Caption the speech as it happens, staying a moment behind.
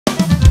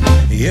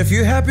If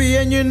you're happy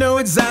and you know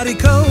it's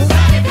Zydeco. If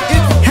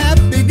you're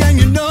happy and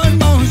you know it's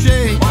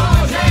Burge.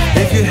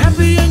 If you're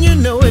happy and you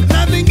know it,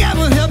 nothing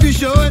ever help you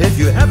show it. If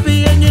you're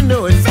happy and you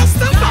know it,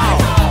 festival.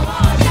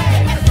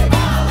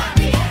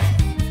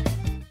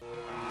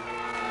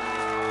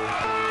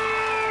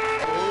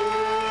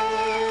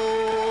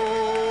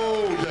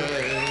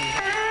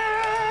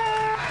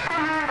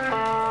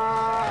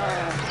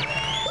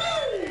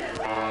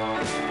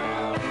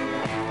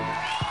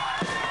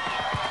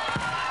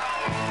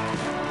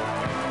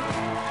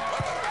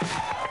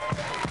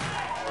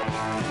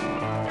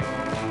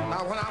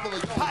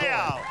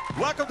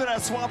 Welcome to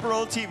that Swamp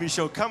Roll TV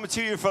show, coming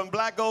to you from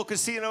Black Gold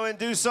Casino in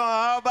Doosan.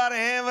 How about a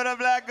hand for the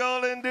Black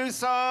Gold in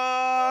Doosan?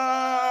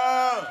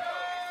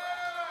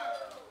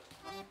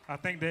 I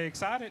think they're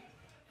excited.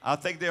 I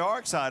think they are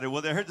excited.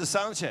 Well, they heard the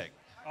sound check.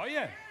 Oh,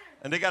 yeah.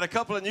 And they got a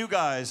couple of new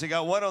guys. They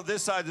got one on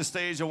this side of the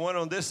stage and one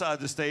on this side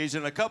of the stage,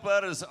 and a couple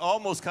others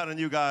almost kind of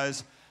new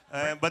guys.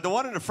 But the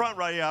one in the front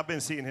right here, I've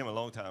been seeing him a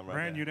long time right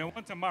Brand there. new. That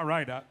one to my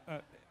right. I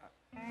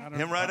don't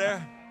Him right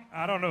there?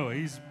 I don't know.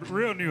 He's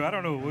real new. I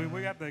don't know.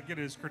 We got to get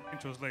his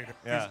credentials later.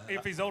 Yeah.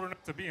 If he's old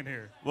enough to be in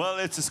here. Well,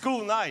 it's a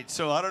school night,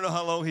 so I don't know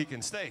how long he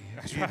can stay.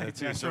 That's right.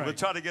 That's right. We'll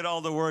try to get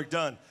all the work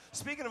done.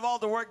 Speaking of all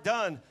the work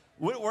done,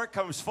 with work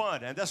comes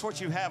fun, and that's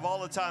what you have all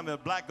the time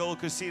at Black Gold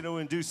Casino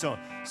in Doosan.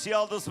 See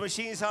all those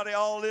machines, how they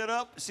all lit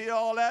up? See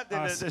all that?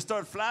 They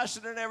start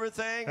flashing and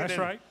everything. That's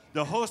right.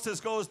 The hostess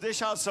goes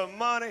dish out some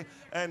money,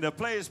 and the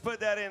players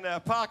put that in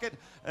their pocket,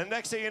 and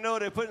next thing you know,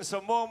 they're putting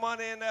some more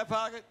money in their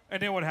pocket.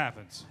 And then what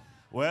happens?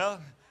 Well,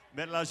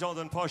 mettre l'argent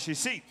d'une poche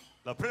ici,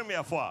 la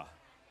première fois.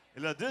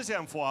 Et la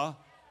deuxième fois,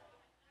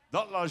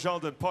 d'autres l'argent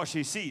d'une poche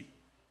ici.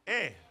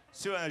 Et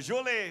sur un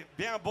joli,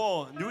 bien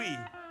bon nuit,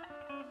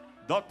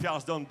 d'autres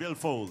piastres dans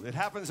billfold. It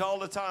happens all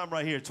the time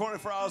right here,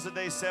 24 hours a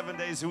day, 7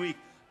 days a week.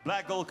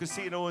 Black Gold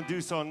Casino in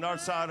Doosan, north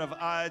side of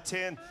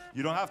I-10.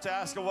 You don't have to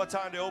ask them what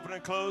time they open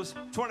and close.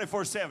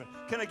 24/7.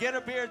 Can I get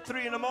a beer at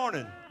 3 in the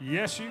morning?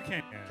 Yes, you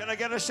can. Can I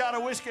get a shot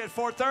of whiskey at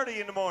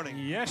 4:30 in the morning?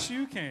 Yes,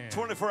 you can.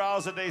 24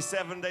 hours a day,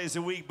 7 days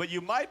a week. But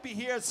you might be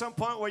here at some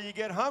point where you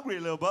get hungry,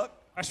 Lil Buck.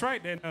 That's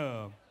right. And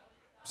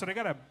so they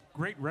got a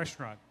great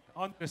restaurant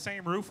on the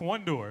same roof,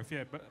 one door. If you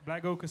had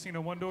Black Gold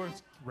Casino, one door,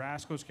 it's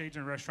Rascal's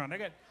Cajun restaurant. They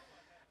got.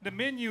 The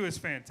menu is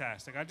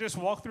fantastic. I just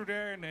walked through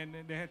there, and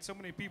they had so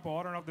many people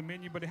ordering off the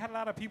menu, but they had a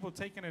lot of people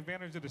taking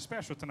advantage of the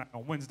special tonight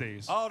on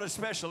Wednesdays. Oh, the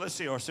special. Let's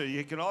see. So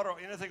you can order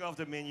anything off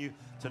the menu.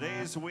 Today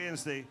is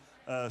Wednesday.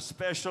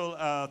 Special,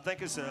 I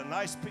think it's a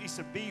nice piece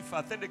of beef.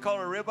 I think they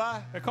call it a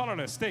ribeye. They call it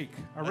a steak.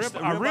 A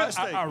ribeye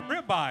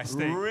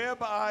steak.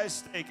 Ribeye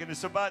steak, and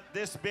it's about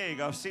this big.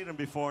 I've seen them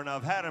before, and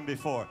I've had them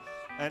before.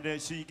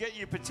 And so you get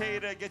your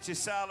potato, get your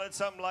salad,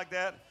 something like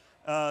that.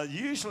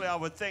 Usually I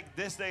would think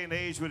this day and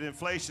age with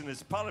inflation,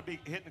 it's probably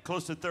be hitting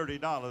close to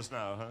 $30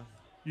 now, huh?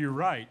 You're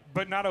right,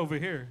 but not over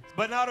here.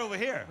 But not over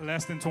here.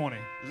 Less than 20.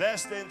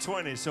 Less than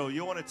 20. So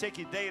you want to take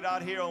your date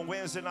out here on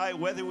Wednesday night,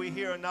 whether we're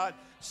here or not,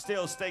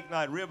 still steak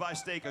night, ribeye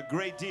steak, a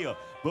great deal.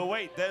 But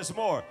wait, there's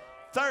more.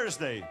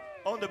 Thursday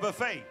on the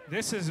buffet.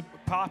 This is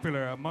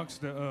popular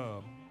amongst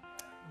the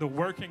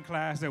working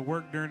class that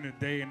work during the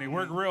day, and they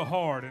work real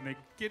hard, and they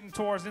getting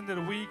towards the end of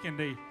the week, and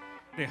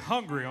they're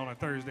hungry on a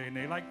Thursday, and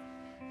they like,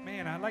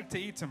 man, I like to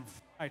eat some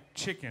fried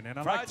chicken. And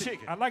I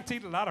like to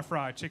eat a lot of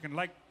fried chicken,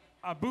 like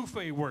a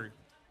buffet work.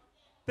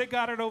 They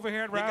got it over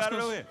here at Rascal's. They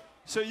got it over here.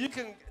 So you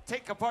can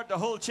take apart the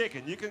whole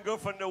chicken. You can go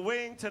from the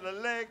wing to the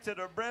leg to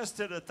the breast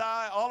to the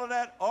thigh, all of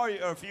that. Or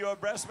if you're a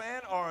breast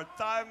man or a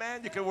thigh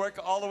man, you can work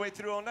all the way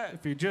through on that.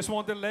 If you just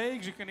want the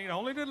legs, you can eat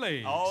only the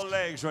legs. All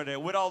legs right there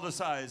with all the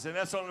sides. And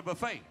that's on the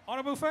buffet. On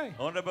the buffet.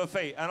 On the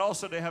buffet. And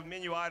also they have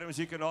menu items.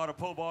 You can order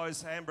po'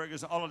 boys,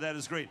 hamburgers, all of that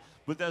is great.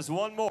 But there's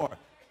one more.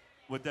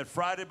 With that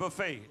Friday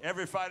buffet.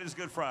 Every Friday is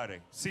Good Friday.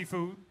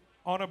 Seafood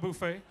on a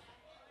buffet.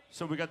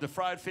 So we got the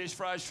fried fish,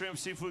 fried shrimp,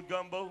 seafood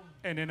gumbo.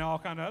 And then all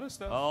kind of other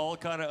stuff. All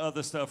kind of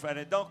other stuff. And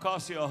it don't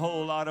cost you a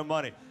whole lot of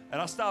money.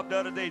 And I stopped the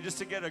other day just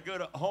to get a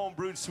good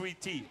home-brewed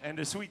sweet tea. And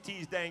the sweet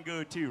tea's dang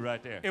good, too,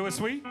 right there. It was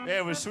sweet? Yeah,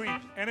 it was sweet.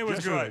 And it was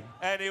just good. Right.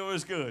 And it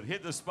was good.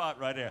 Hit the spot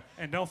right there.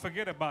 And don't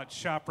forget about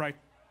ShopRite.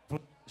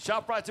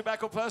 ShopRite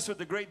Tobacco Plus with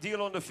the great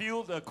deal on the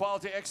fuel, the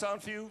quality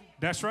Exxon fuel.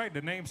 That's right.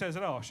 The name says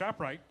it all.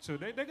 ShopRite. So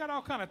they got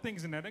all kind of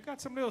things in there. They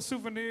got some little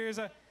souvenirs.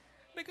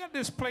 They got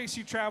this place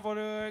you travel to.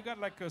 They got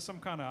like some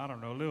kind of, I don't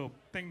know, little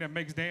thing that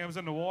makes dams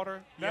in the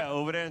water. Yeah,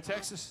 over there in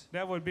Texas.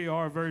 That would be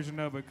our version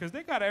of it because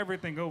they got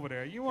everything over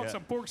there. You want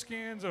some pork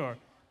skins or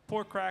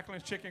pork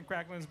cracklings, chicken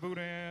cracklings,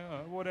 boudin,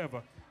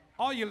 whatever.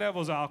 All your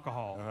levels of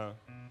alcohol.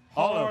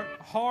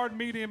 Hard,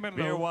 medium, and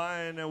low. Beer,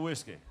 wine, and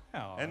whiskey.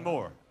 And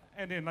more.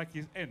 And then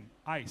and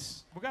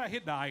ice. We got to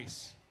hit the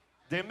ice.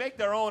 They make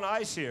their own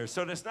ice here,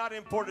 so it's not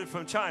imported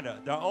from China.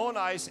 Their own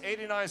ice,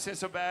 89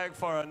 cents a bag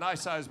for a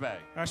nice size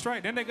bag. That's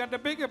right. Then they got the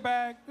bigger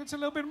bag. It's a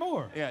little bit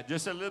more. Yeah,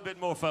 just a little bit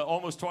more for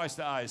almost twice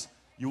the ice.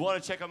 You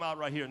want to check them out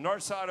right here.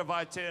 North side of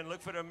I-10,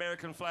 look for the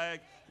American flag,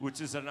 which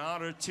is an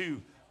honor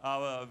to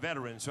our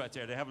veterans right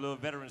there. They have a little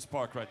veterans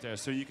park right there.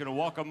 So you can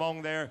walk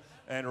among there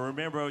and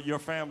remember your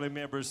family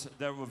members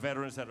that were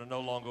veterans that are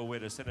no longer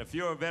with us. And if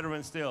you're a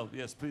veteran still,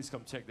 yes, please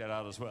come check that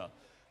out as well.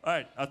 All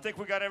right, I think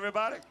we got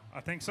everybody. I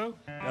think so.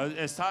 Now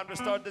it's time to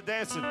start the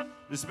dancing.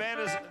 This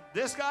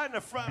guy in the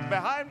front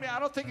behind me,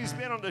 I don't think he's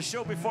been on the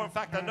show before. In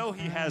fact, I know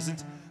he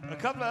hasn't. A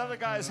couple of other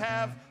guys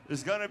have.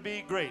 It's gonna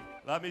be great.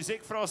 La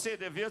musique française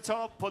de vieux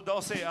temps pour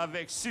danser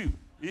avec Sue.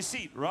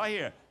 Ici, right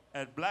here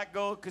at Black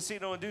Gold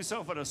Casino and do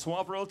so for the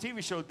Swamp Roll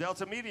TV show,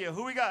 Delta Media.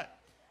 Who we got?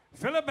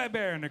 Phillip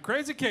Hebert and the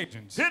Crazy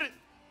Cajuns. Hit it.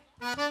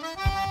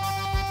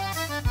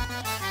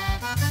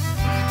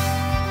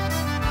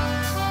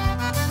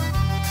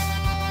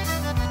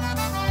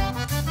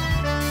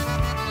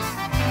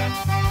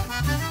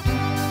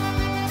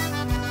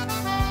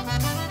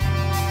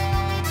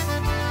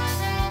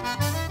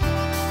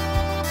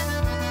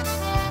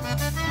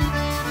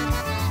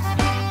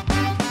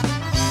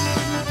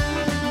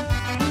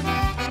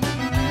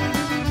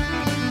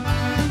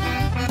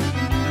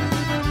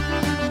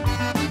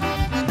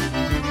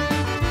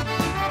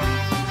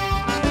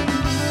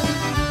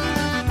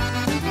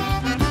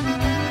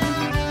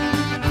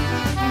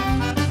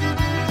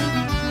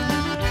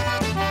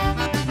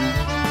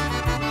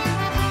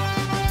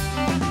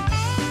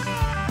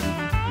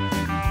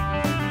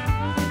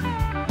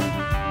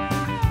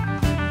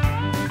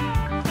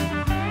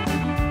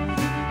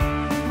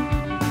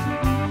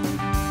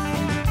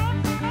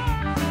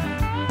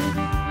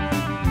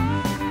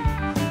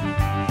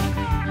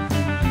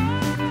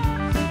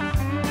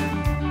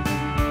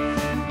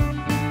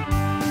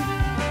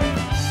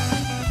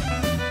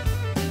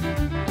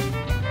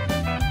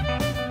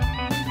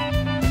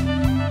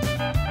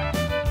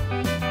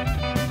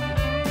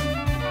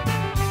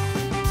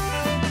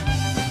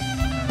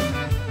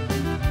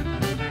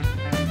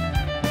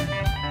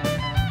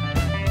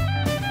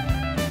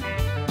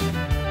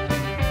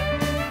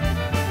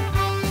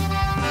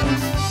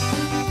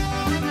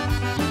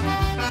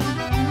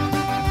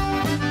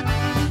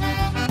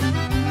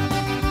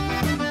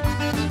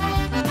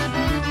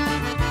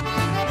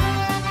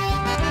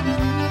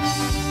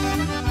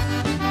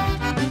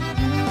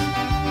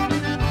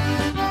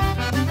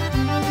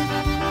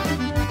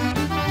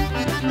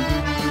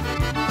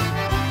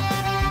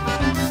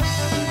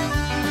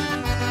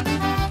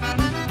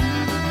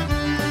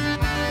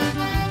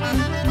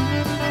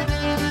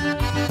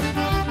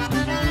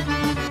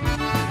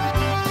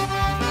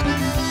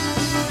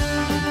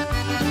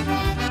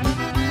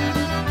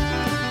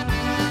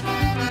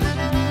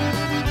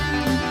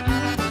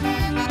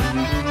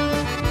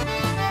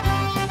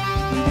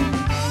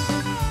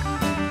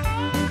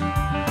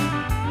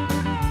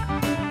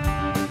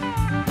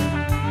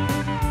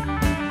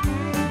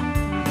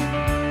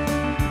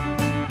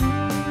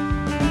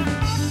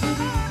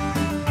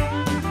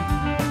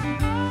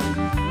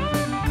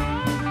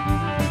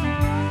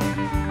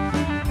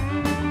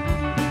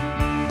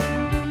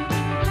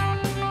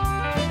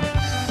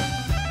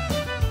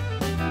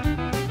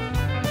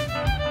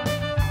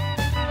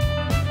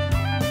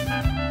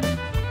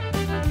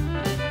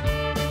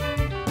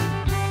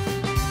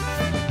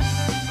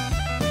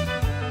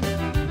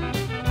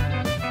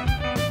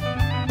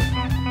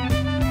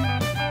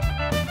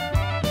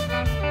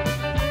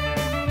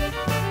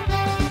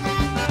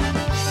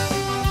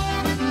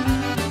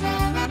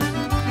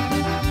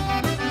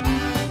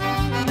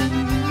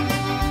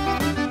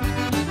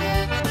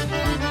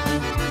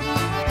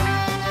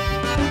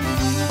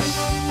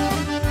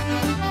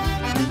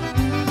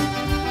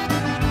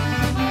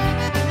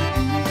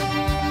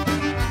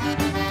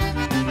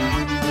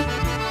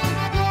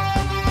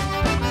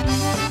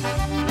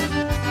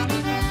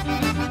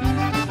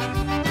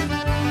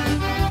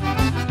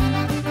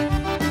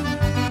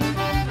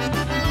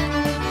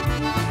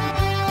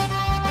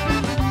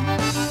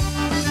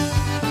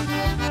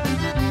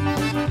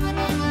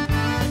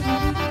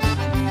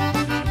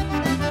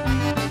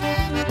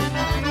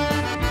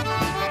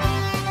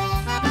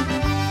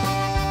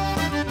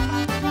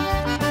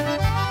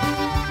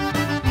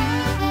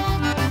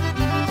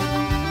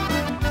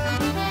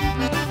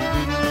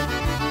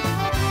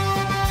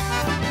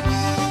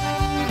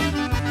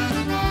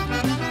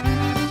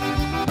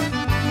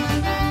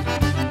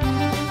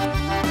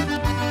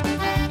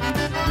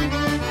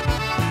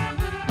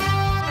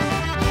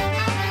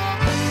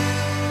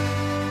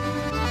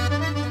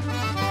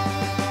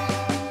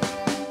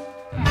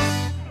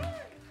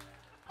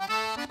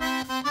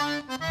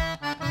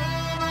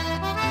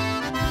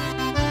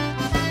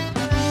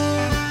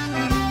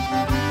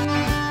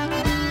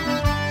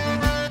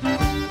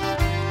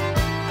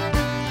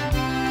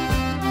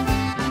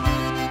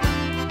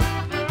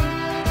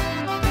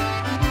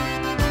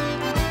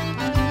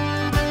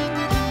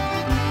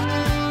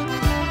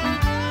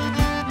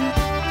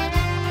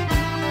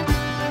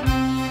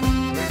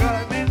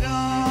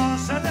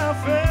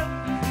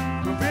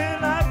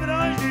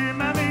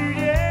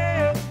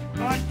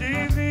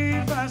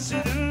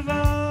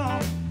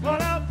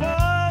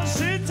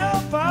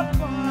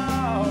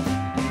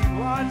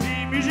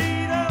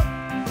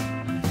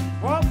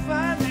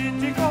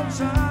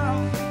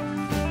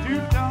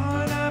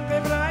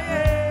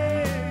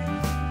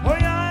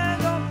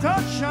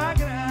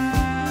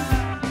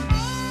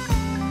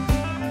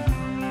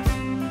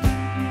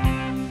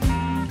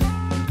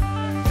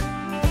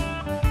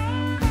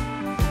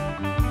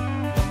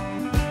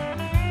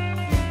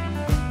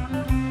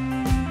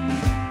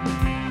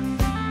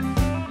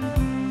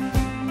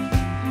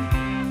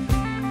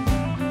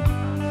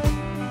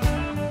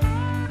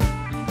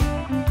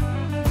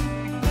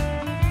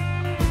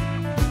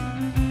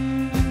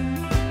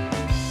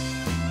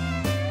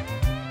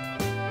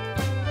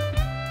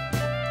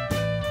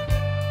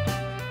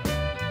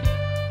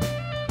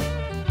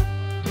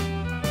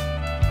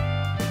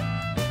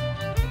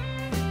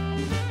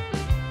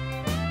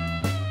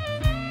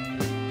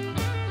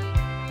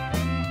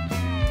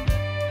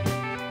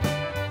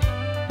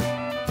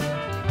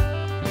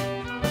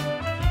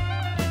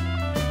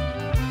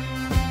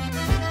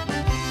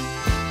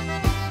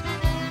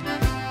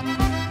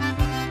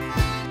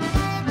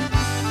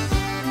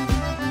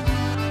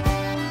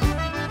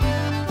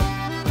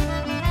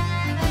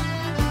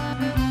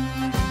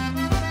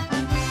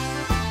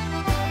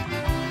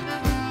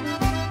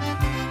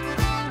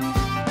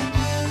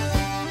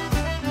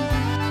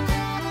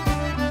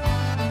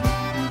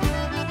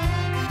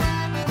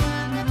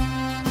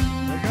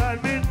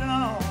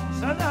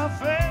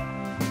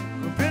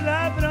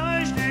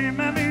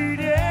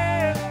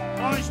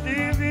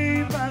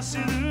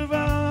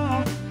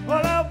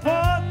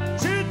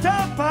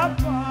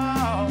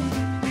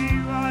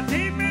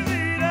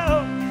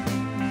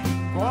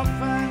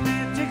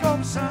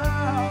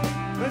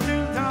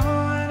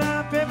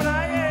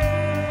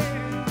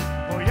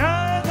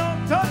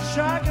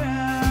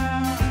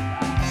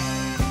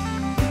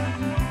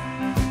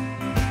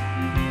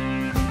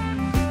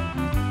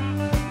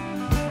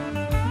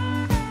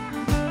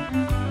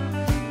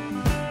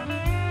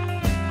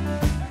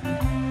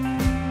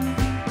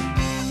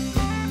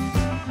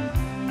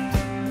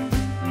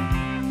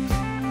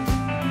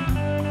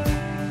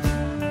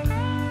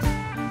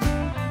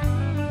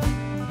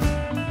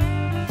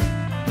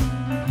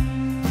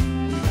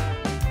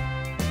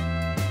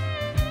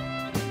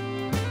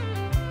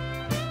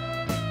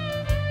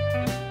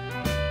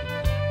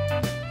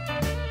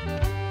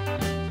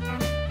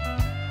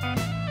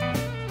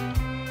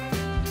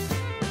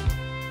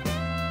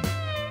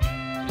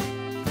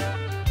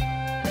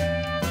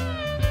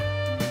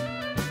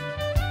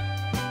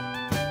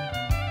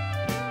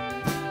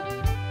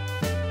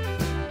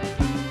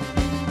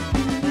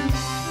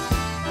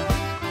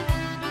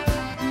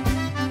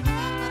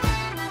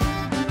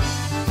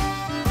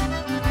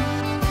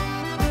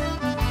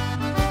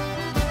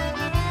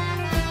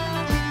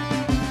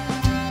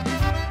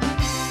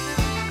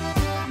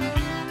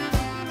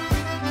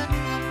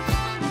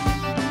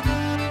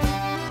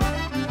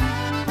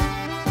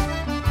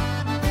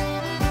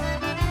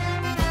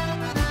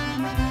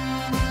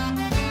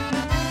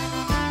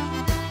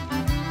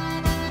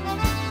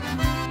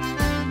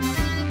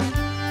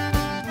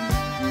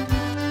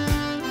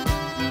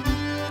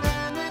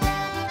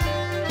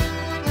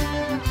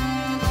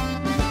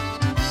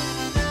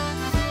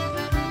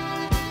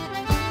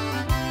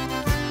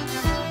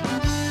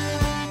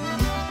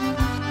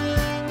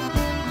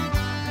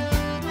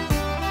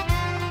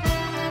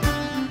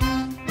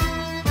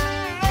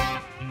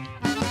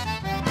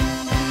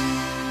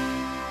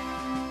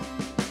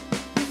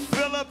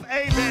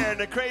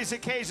 Crazy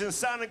Cajuns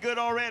sounding good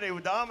already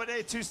with the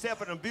Amade two-step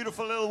and a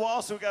beautiful little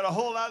waltz. So we got a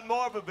whole lot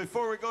more, but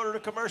before we go to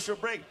the commercial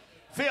break,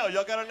 Phil,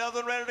 y'all got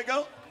another one ready to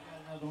go?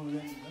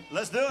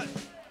 Let's do it.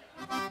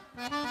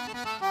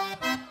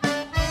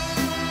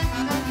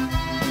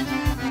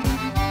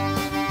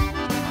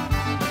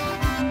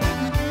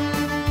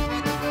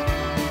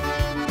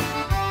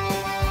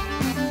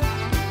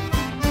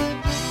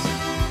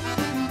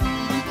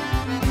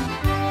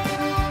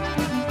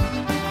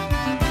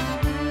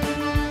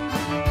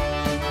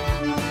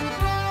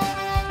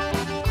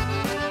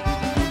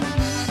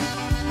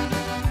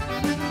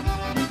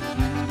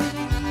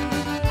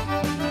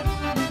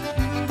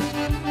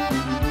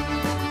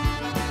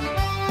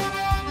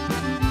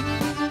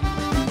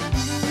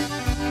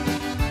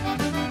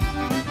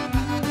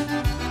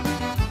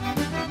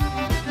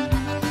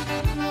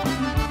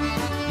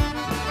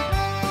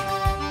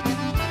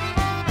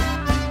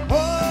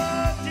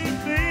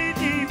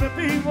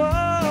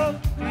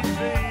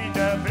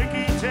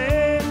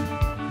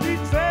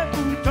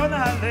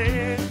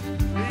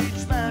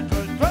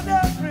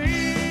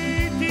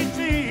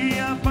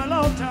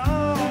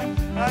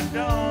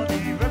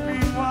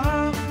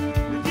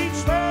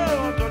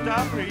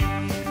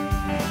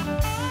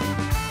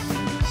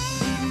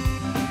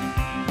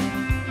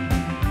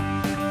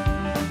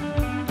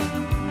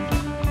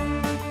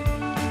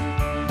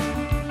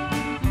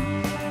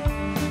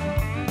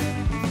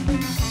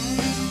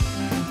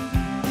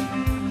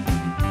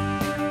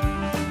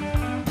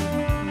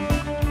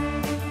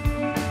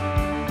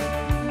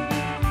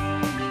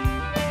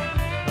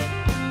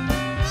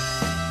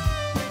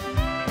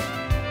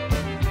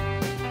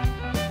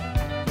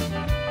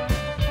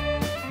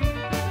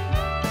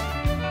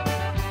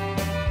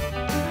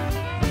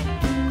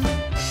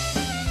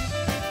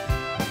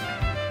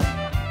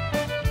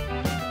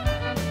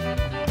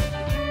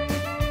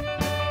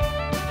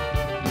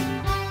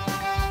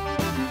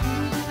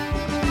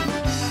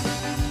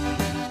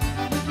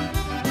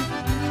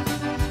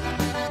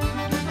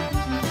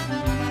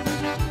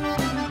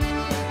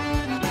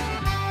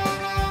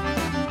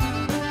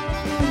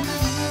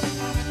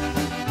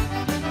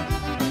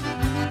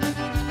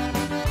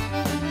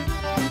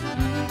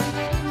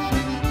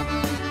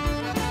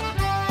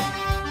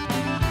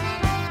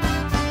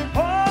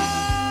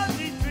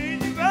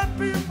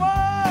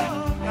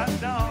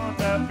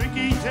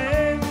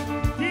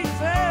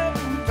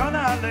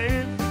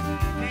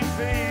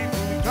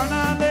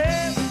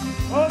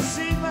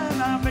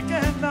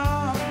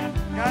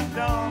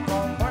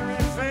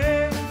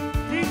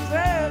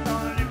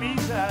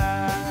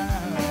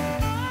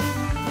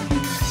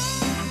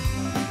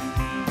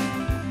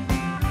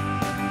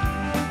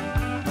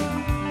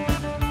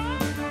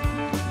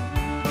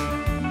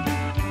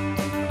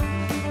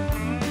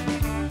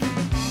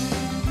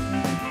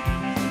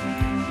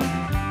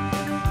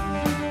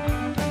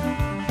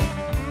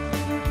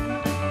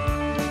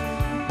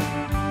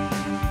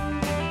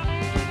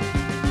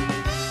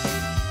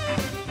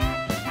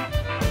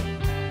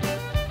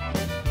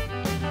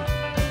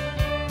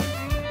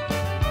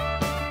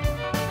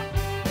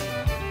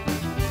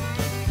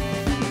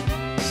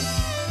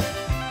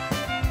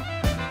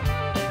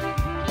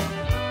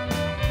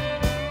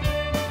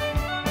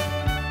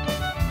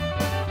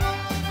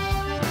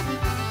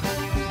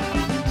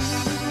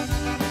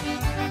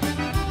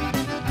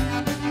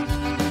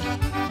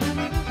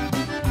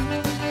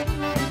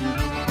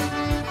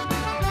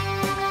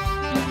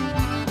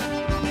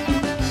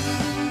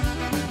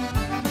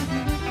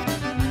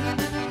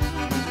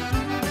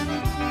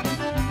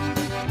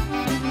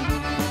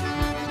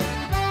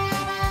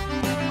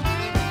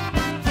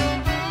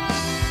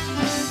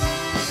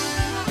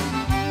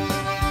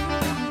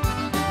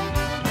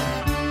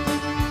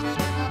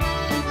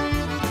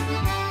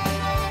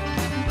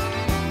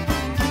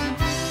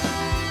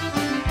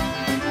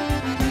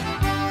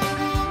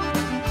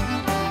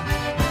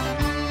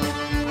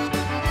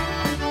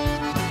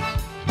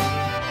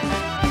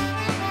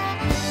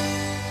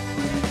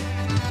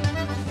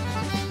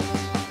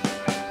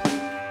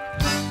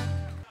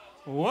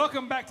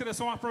 Welcome back to the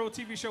Swamp Road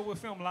TV show. We're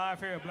filmed live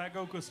here at Black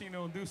Gold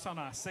Casino in Tucson.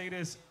 I say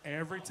this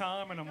every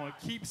time, and I'm going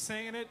to keep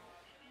saying it.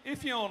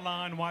 If you're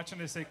online watching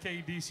this at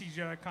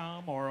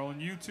KDCG.com or on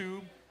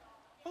YouTube,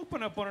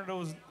 open up one of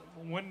those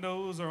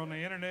windows or on the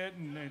internet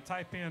and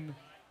type in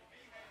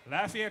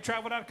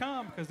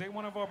LafayetteTravel.com because they're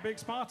one of our big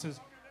sponsors.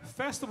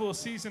 Festival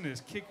season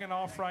is kicking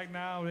off right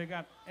now. They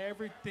got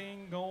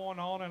everything going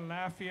on in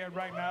Lafayette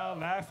right now.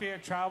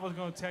 Lafayette Travel is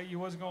going to tell you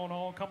what's going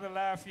on. Come to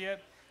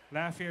Lafayette.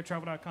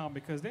 LafayetteTravel.com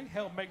because they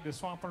help make the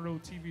Swamp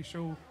Road TV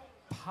show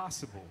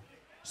possible.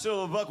 So,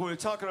 Lil Buck, we were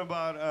talking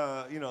about,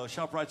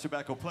 ShopRite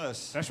Tobacco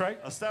Plus. That's right.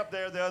 I stopped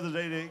there the other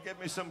day to get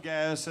me some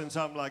gas and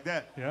something like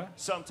that. Yeah.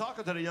 So I'm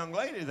talking to the young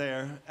lady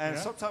there, and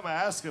sometime I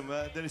ask him,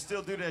 did he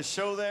still do that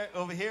show there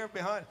over here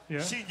behind?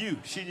 Yeah. She knew.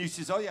 She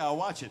says, oh, yeah, I'll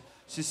watch it.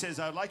 She says,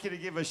 I'd like you to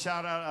give a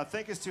shout out. I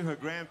think it's to her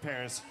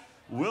grandparents.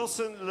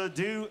 Wilson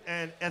Ledoux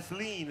and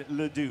Etheline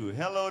Ledoux.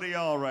 Hello to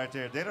y'all right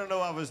there. They don't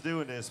know I was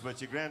doing this, but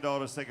your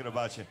granddaughter's thinking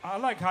about you. I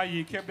like how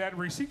you kept that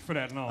receipt for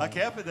that long. I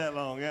kept it that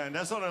long, yeah, and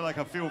that's only like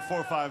a few 4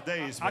 or 5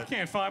 days. I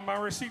can't find my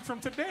receipt from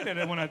today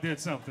that when I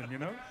did something, you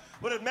know?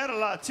 But it meant a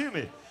lot to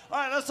me. All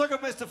right, let's talk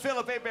about Mr.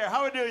 Phillip Hebert.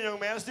 How we doing, young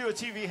man? Let's do a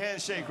TV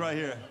handshake right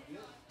here.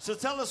 So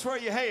tell us where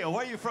you hail.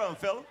 Where you from,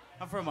 Phillip?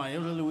 I'm from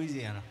Iota,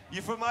 Louisiana.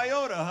 You from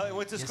Iota, huh? You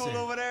went to Yes, school sir.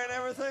 over there and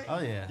everything? Oh,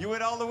 yeah. You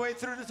went all the way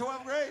through the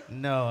 12th grade?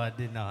 No, I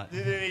did not.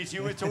 You didn't.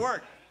 You went to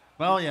work.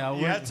 Oh, yeah.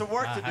 You had some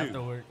work to do. I have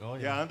to work. Oh,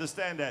 yeah. Yeah, I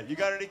understand that. You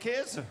got any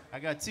kids? I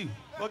got 2.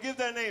 Well, give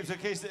their names in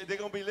case they're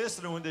going to be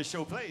listening when this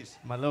show plays.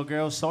 My little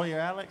girl, Sawyer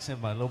Alex,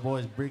 and my little boy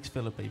is Briggs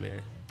Phillip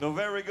Hebert. Oh,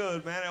 very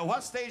good, man. At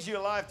what stage of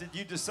your life did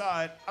you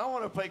decide, I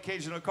want to play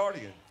Cajun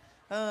accordion?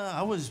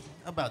 I was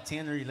about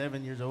 10 or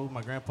 11 years old.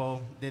 My grandpa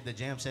did the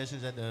jam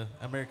sessions at the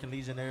American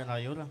Legion there in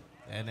Iota.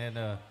 And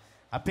then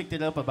I picked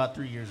it up about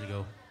 3 years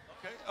ago.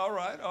 Okay, all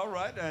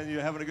right. And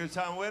you're having a good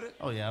time with it?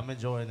 Oh, yeah, I'm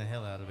enjoying the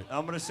hell out of it.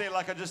 I'm going to say,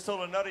 like I just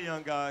told another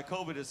young guy,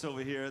 Kobe, that's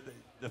over here,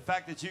 the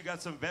fact that you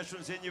got some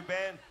veterans in your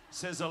band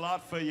says a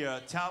lot for your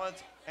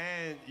talent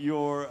and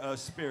your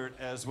spirit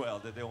as well,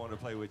 that they want to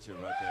play with you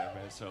right there,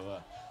 man. So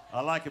I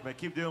like it, man.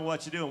 Keep doing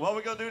what you're doing. What are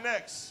we going to do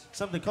next?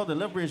 Something called the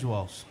Love Bridge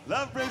Waltz.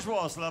 Love Bridge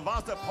Waltz, La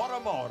Vasta por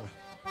Amor.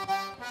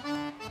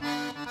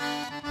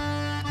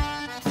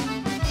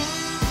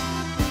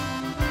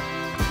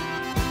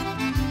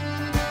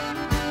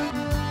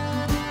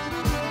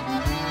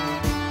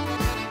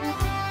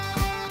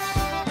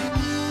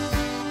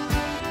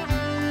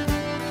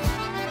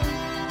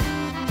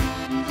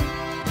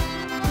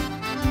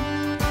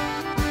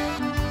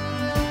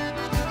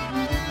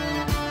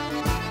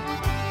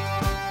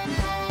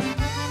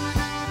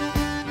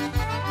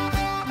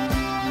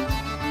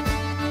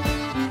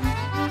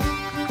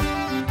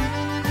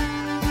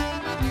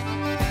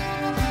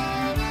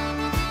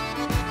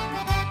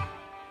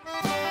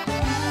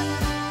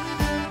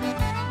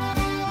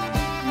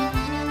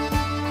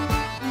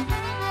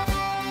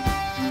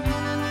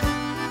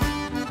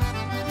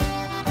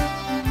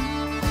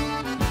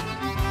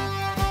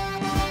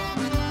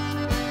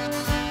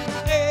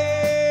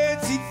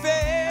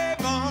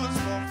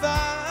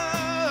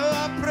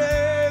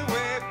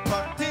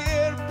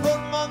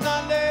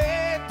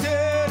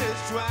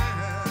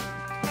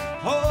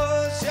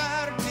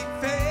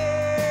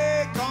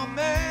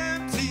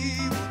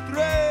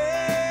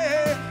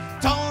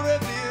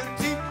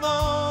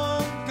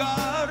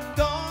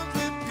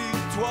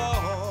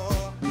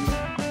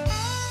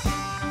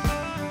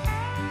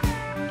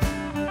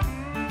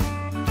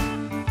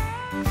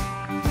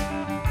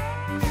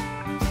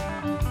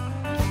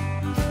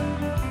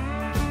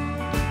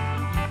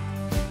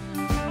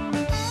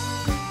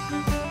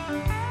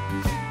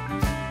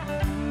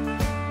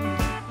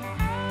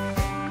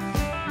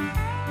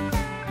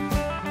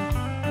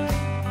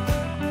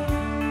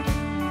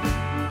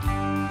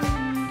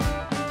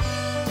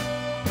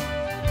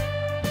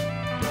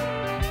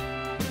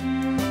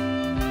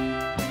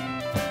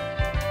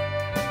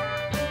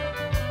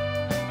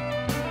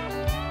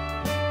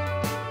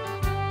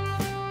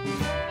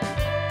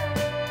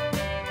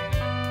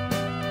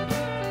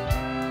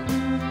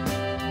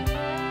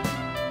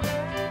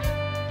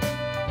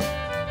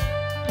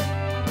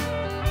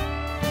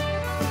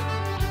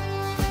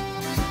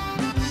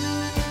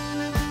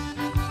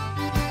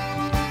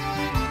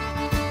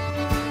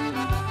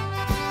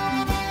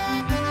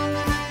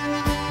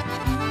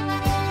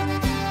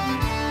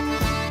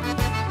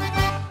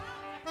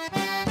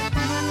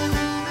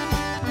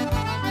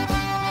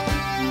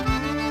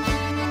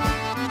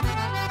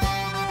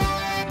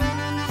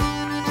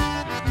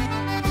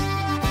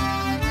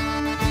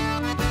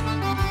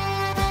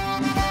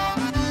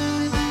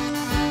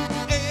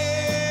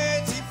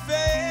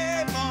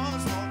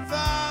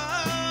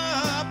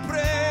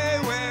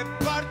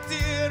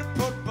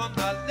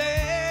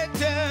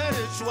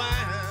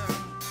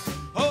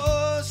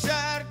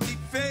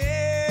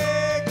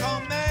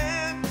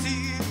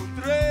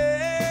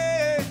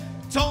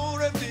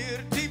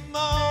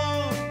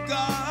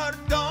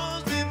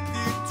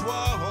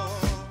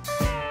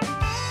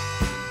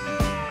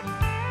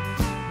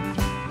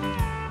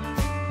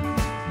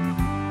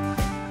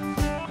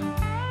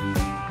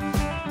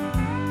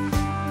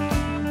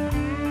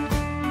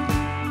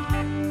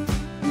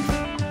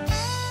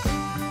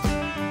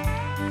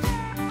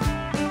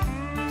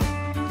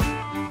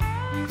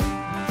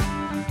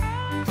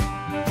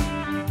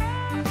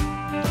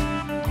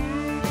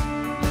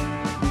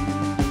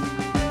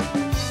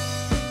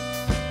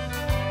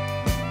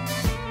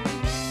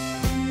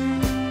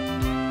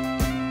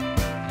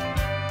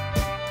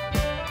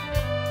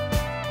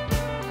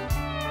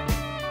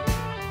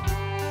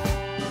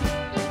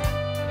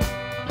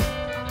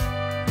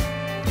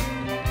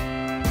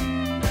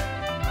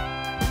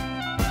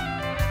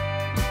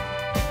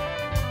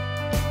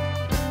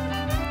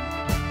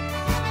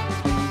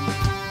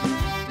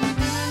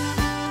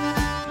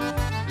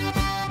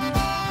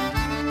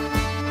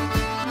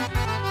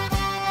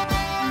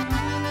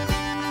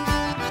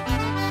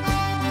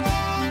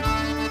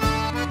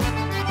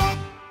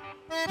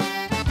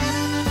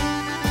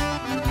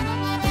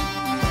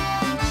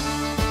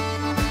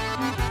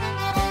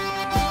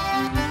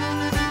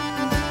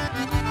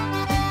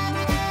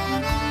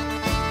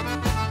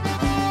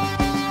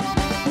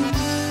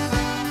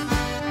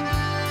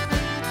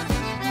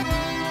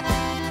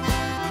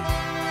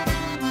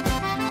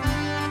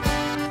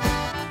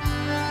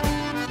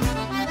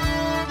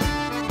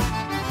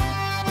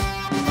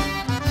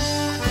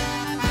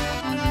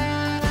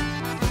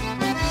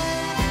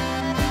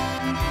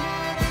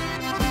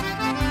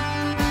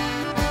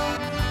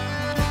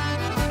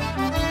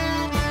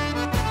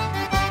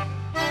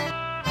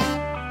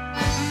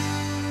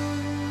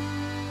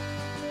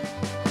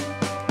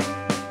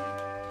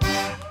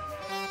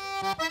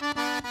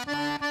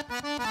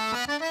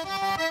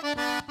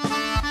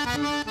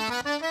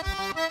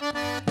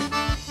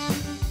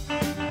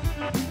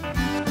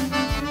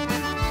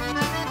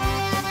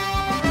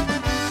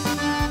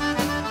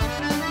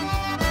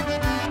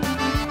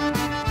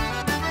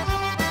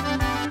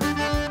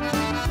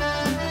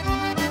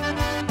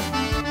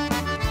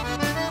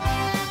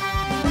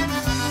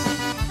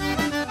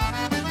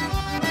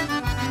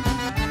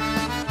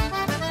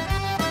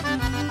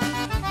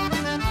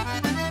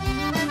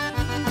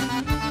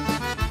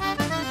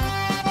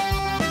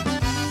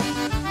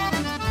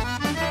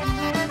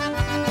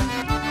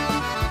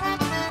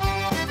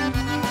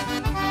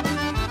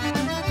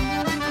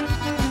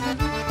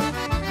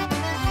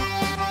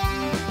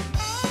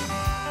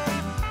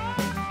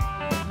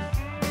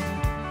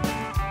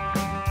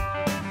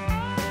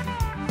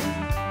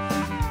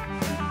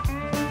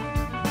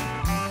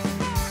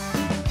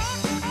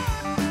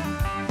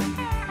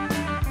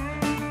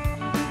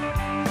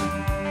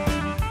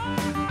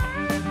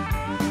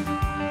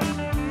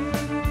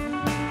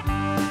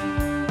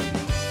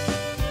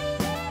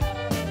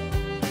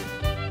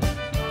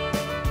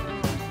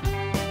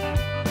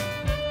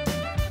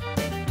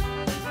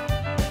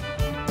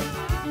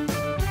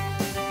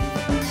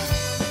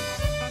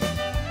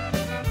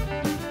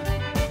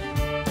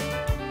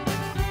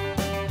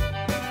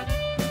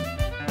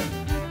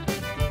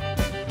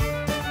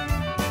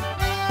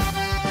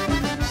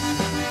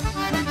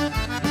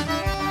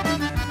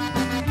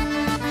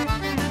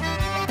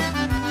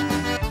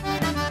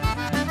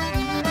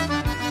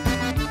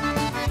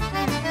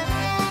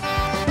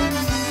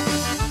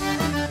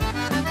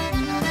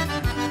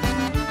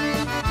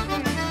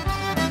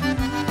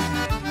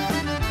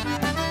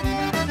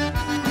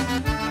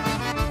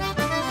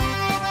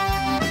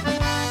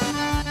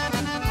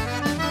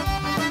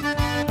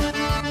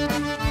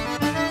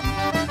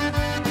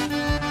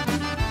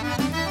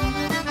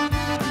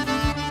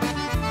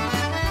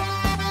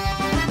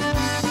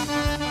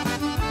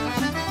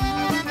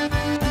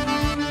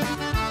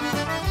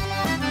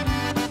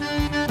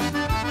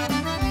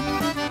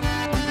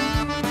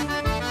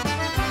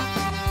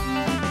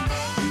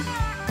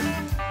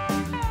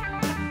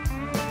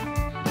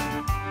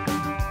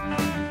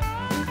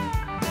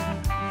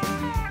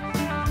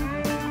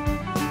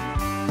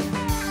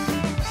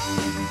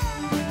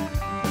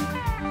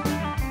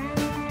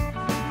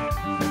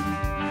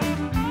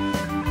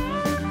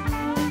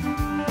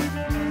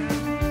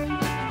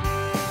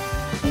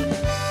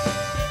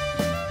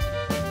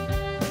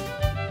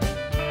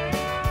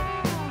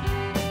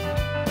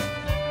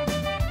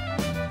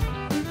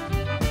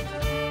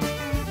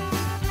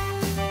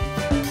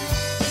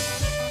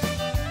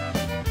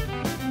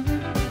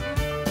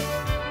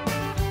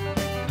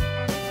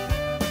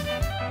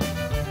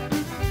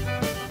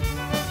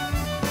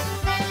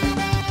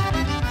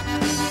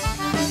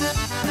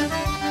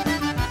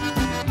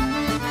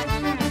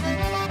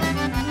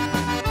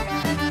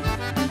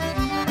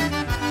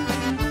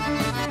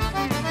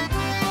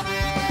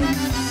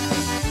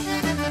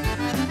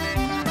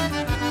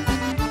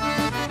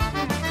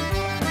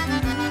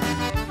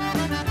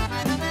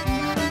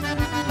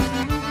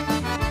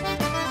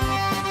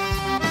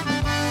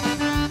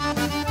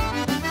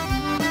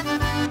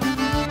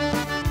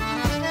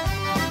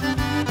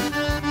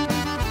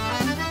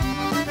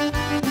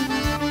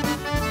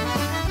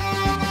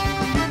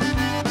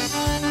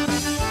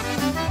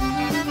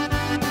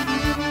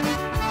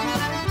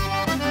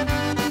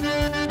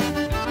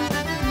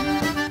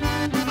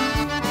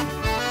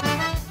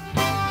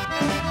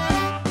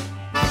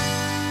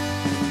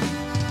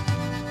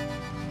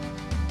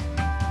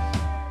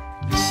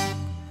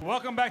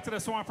 back to the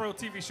Swamp Road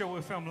TV show. We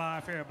film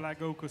live here at Black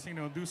Gold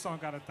Casino in Dusson.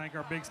 Got to thank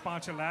our big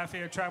sponsor,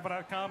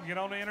 LafayetteTravel.com. Get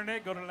on the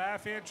internet, go to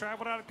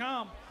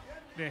LafayetteTravel.com.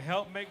 They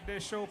help make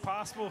this show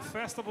possible.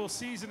 Festival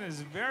season is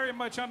very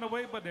much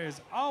underway, but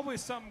there's always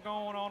something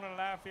going on in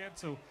Lafayette,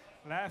 so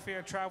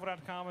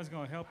LafayetteTravel.com is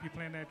going to help you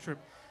plan that trip.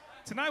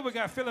 Tonight we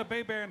got Phillip,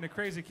 Hebert, and the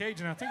Crazy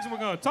Cajun. I think we're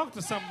going to talk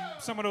to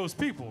some of those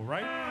people,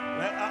 right?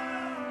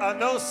 I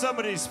know some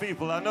of these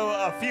people. I know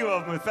a few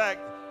of them. In fact,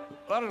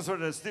 I don't know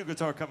where the steel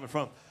guitar coming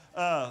from.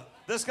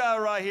 This guy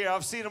right here,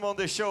 I've seen him on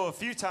this show a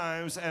few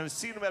times and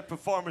seen him at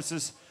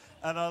performances,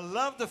 and I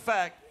love the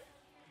fact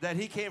that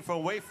he came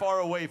from way far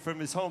away from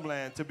his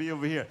homeland to be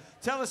over here.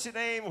 Tell us your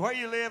name, where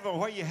you live, and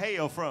where you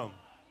hail from.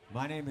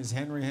 My name is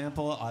Henry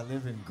Hempel. I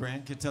live in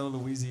Grand Coteau,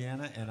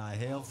 Louisiana, and I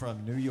hail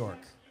from New York.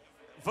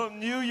 From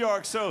New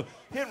York. So,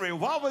 Henry,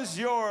 what was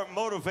your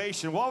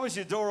motivation? What was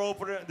your door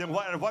opener? Then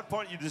at what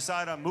point you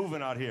decide I'm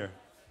moving out here?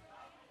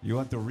 You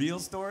want the real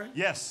story?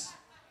 Yes.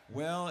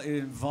 Well, it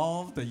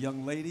involved a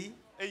young lady.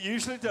 It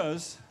usually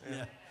does.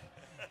 Yeah.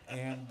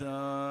 And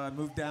I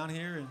moved down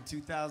here in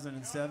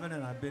 2007,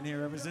 and I've been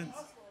here ever since.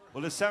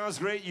 Well, it sounds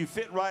great. You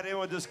fit right in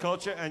with this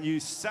culture, and you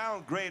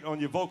sound great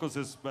on your vocals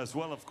as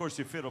well. Of course,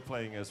 your fiddle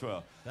playing as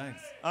well.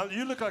 Thanks.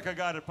 You look like a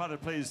guy that probably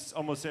plays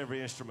almost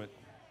every instrument.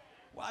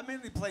 Well, I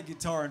mainly play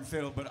guitar and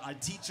fiddle, but I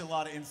teach a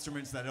lot of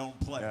instruments that I don't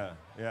play. Yeah,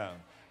 yeah.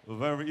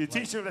 Well, you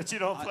teach them that you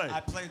don't play. I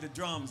play the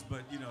drums,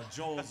 but, you know,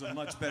 Joel's a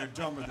much better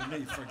drummer than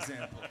me, for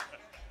example.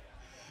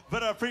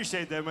 But I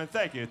appreciate that, man.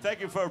 Thank you. Thank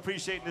you for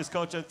appreciating this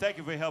culture, and thank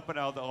you for helping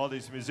out all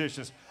these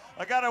musicians.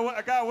 I got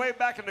a guy way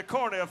back in the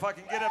corner if I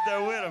can get up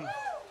there with him.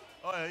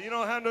 Oh, yeah, you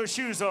don't have no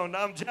shoes on.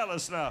 I'm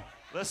jealous now.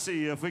 Let's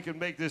see if we can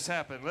make this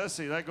happen. Let's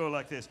see. That go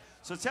like this.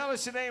 So tell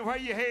us your name, where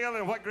you hail,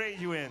 and what grade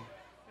you in.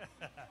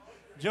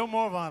 Joe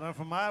Morvant. I'm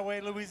from Iowa,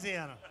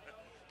 Louisiana.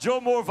 Joe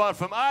Morvant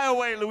from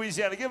Iowa,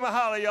 Louisiana. Give him a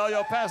holler, y'all.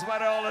 Y'all pass by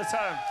there all the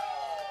time.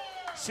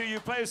 So you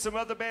play with some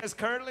other bands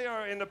currently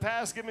or in the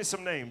past? Give me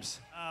some names.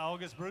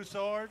 August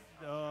Broussard,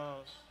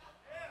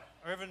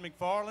 Irvin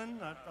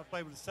McFarland. I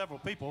played with several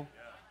people.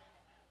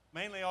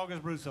 Mainly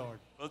August Broussard.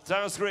 Well, it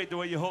sounds great the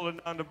way you're holding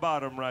on the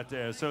bottom right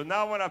there. So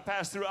now when I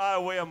pass through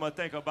Iowa, I'm going to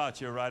think about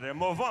you right there.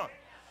 Morvant.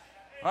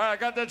 All right, I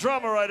got the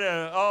drummer right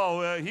there.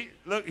 Oh,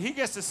 he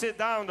gets to sit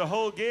down the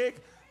whole gig.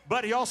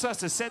 But he also has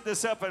to set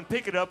this up and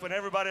pick it up when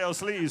everybody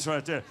else leaves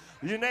right there.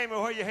 Your name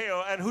and where you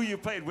hail and who you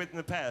played with in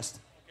the past.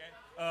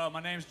 Okay.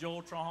 My name's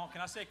Joel Tron. Can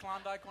I say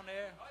Klondike on the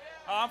air?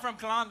 I'm from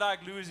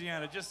Klondike,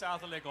 Louisiana, just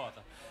south of Lake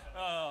Arthur.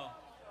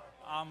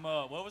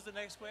 What was the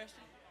next question?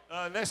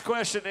 Next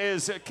question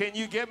is, can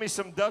you get me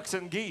some ducks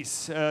and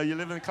geese? You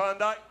live in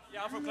Klondike?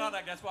 Yeah, I'm from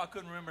Klondike. That's why I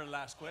couldn't remember the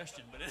last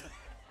question. But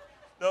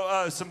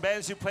no, some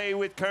bands you play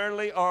with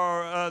currently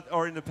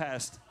or in the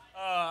past?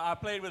 I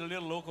played with a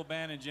little local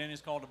band in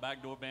Jennings called the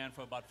Backdoor Band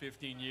for about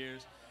 15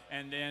 years.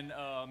 And then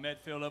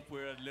met Phillip. We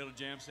were at a little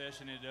jam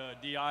session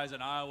at DI's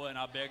in Iowa, and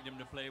I begged him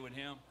to play with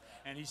him.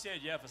 And he said,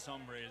 yeah, for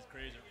some reason.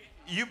 Crazy.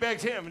 You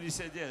begged him, and he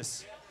said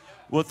yes.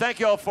 Well, thank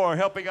you all for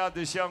helping out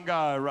this young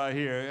guy right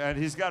here. And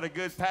he's got a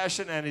good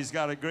passion, and he's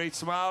got a great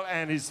smile,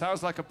 and he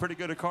sounds like a pretty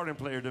good accordion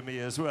player to me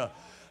as well.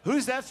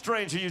 Who's that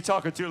stranger you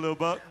talking to, Lil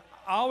Buck?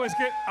 I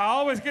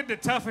always get the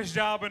toughest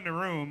job in the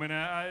room,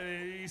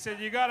 and he said,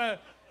 you gotta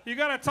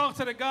talk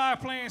to the guy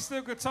playing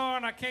steel guitar,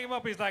 and I came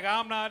up, he's like,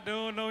 I'm not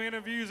doing no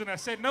interviews, and I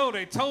said, no,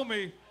 they told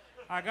me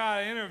I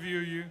gotta interview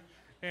you,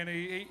 and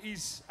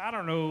he's, I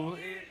don't know,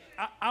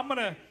 I'm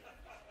gonna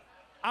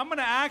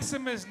ask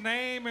him his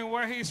name and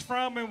where he's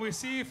from, and we'll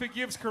see if he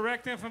gives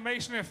correct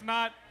information. If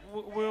not,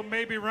 we'll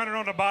maybe run it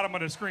on the bottom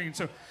of the screen.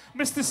 So,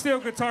 Mr. Steel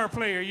Guitar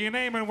Player, your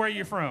name and where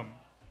you're from?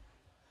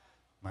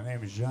 My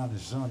name is Johnny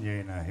Saunier,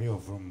 and I hail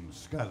from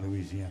Scott,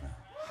 Louisiana.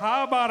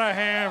 How about a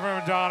hand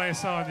from Johnny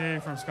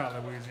Saunier from Scott,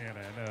 Louisiana?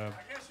 And,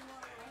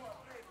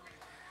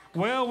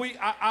 well,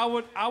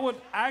 I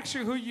would ask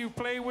you who you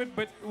play with,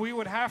 but we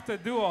would have to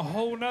do a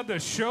whole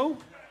nother show.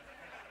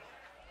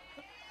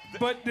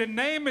 But the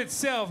name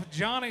itself,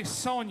 Johnny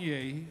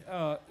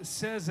Saunier,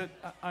 says it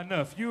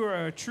enough. You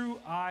are a true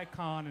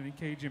icon in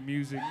Cajun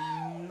music.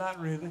 Not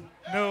really.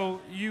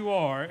 No, you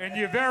are, and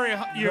you're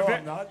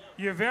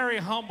very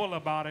humble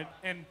about it.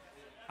 And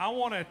I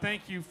want to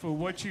thank you for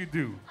what you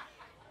do.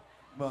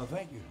 Well,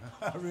 thank you.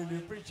 I really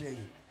appreciate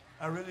it.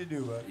 I really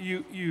do.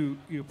 You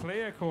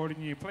play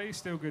accordion, you play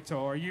steel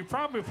guitar, you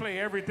probably play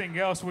everything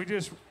else.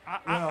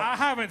 I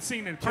haven't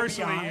seen it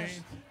personally. To be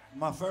honest,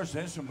 my first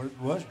instrument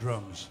was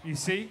drums. You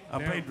see?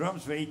 I played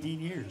drums for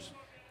 18 years.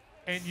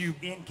 And you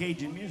in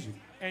Cajun music.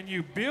 And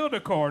you build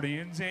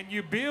accordions and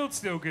you build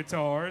steel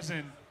guitars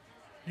and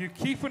you're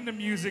keeping the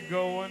music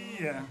going.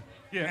 Yeah.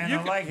 Yeah. And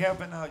I like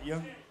helping out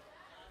young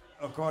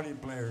accordion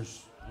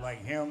players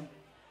like him.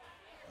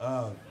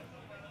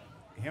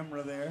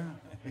 Himra there,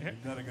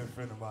 another good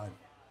friend of mine.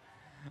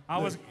 I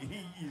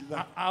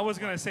was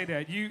gonna say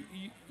that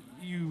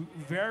you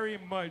very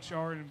much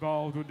are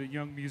involved with the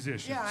young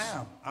musicians.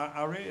 Yeah, I am.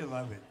 I really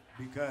love it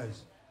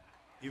because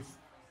if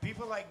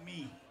people like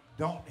me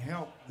don't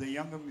help the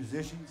younger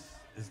musicians,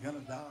 it's gonna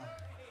die.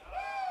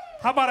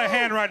 How about a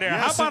hand right there?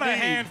 Yes, How about a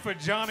indeed. hand for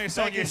Johnny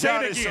Thank you, Sonia? Say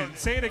Johnny it again. Sonia.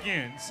 Say it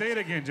again. Say it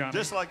again, Johnny.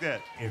 Just like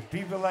that. If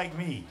people like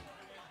me,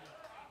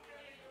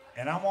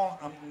 and I'm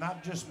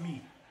not just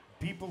me,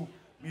 people,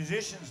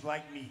 musicians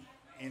like me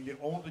in the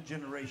older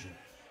generation,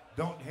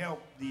 don't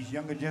help these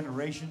younger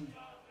generation,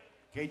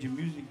 Cajun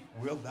music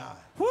will die.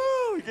 Woo!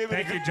 You gave me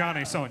Thank the you,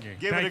 Johnny Sonia.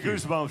 Give me Thank the you.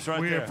 goosebumps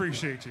right we there. We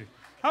appreciate you.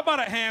 How about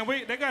a hand?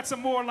 Wait, they got some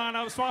more lined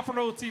up. Swamp and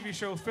Road TV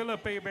show,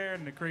 Phillip, Hebert,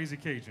 and the Crazy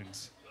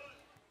Cajuns.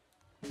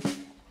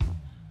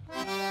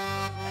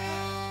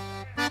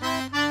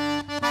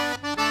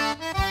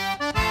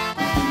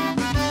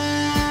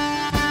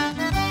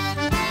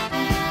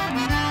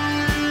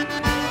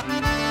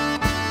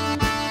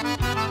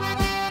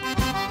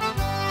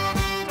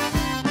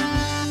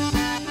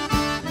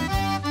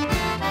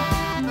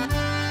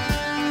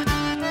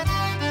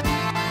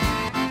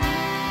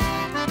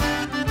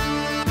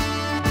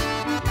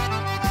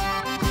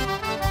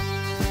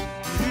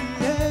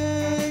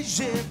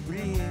 J'ai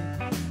prié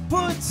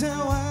pour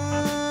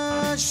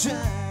t'avoir,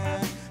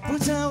 pour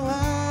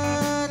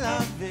t'avoir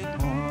avec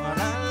moi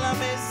dans la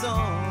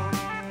maison.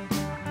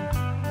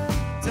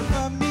 T'as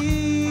pas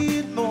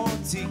mis mon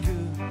petit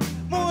cœur,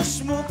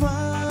 mange-moi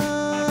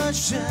pas,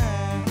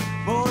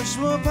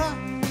 mange-moi pas,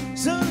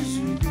 sans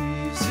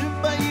juger,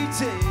 c'est pas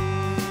utile.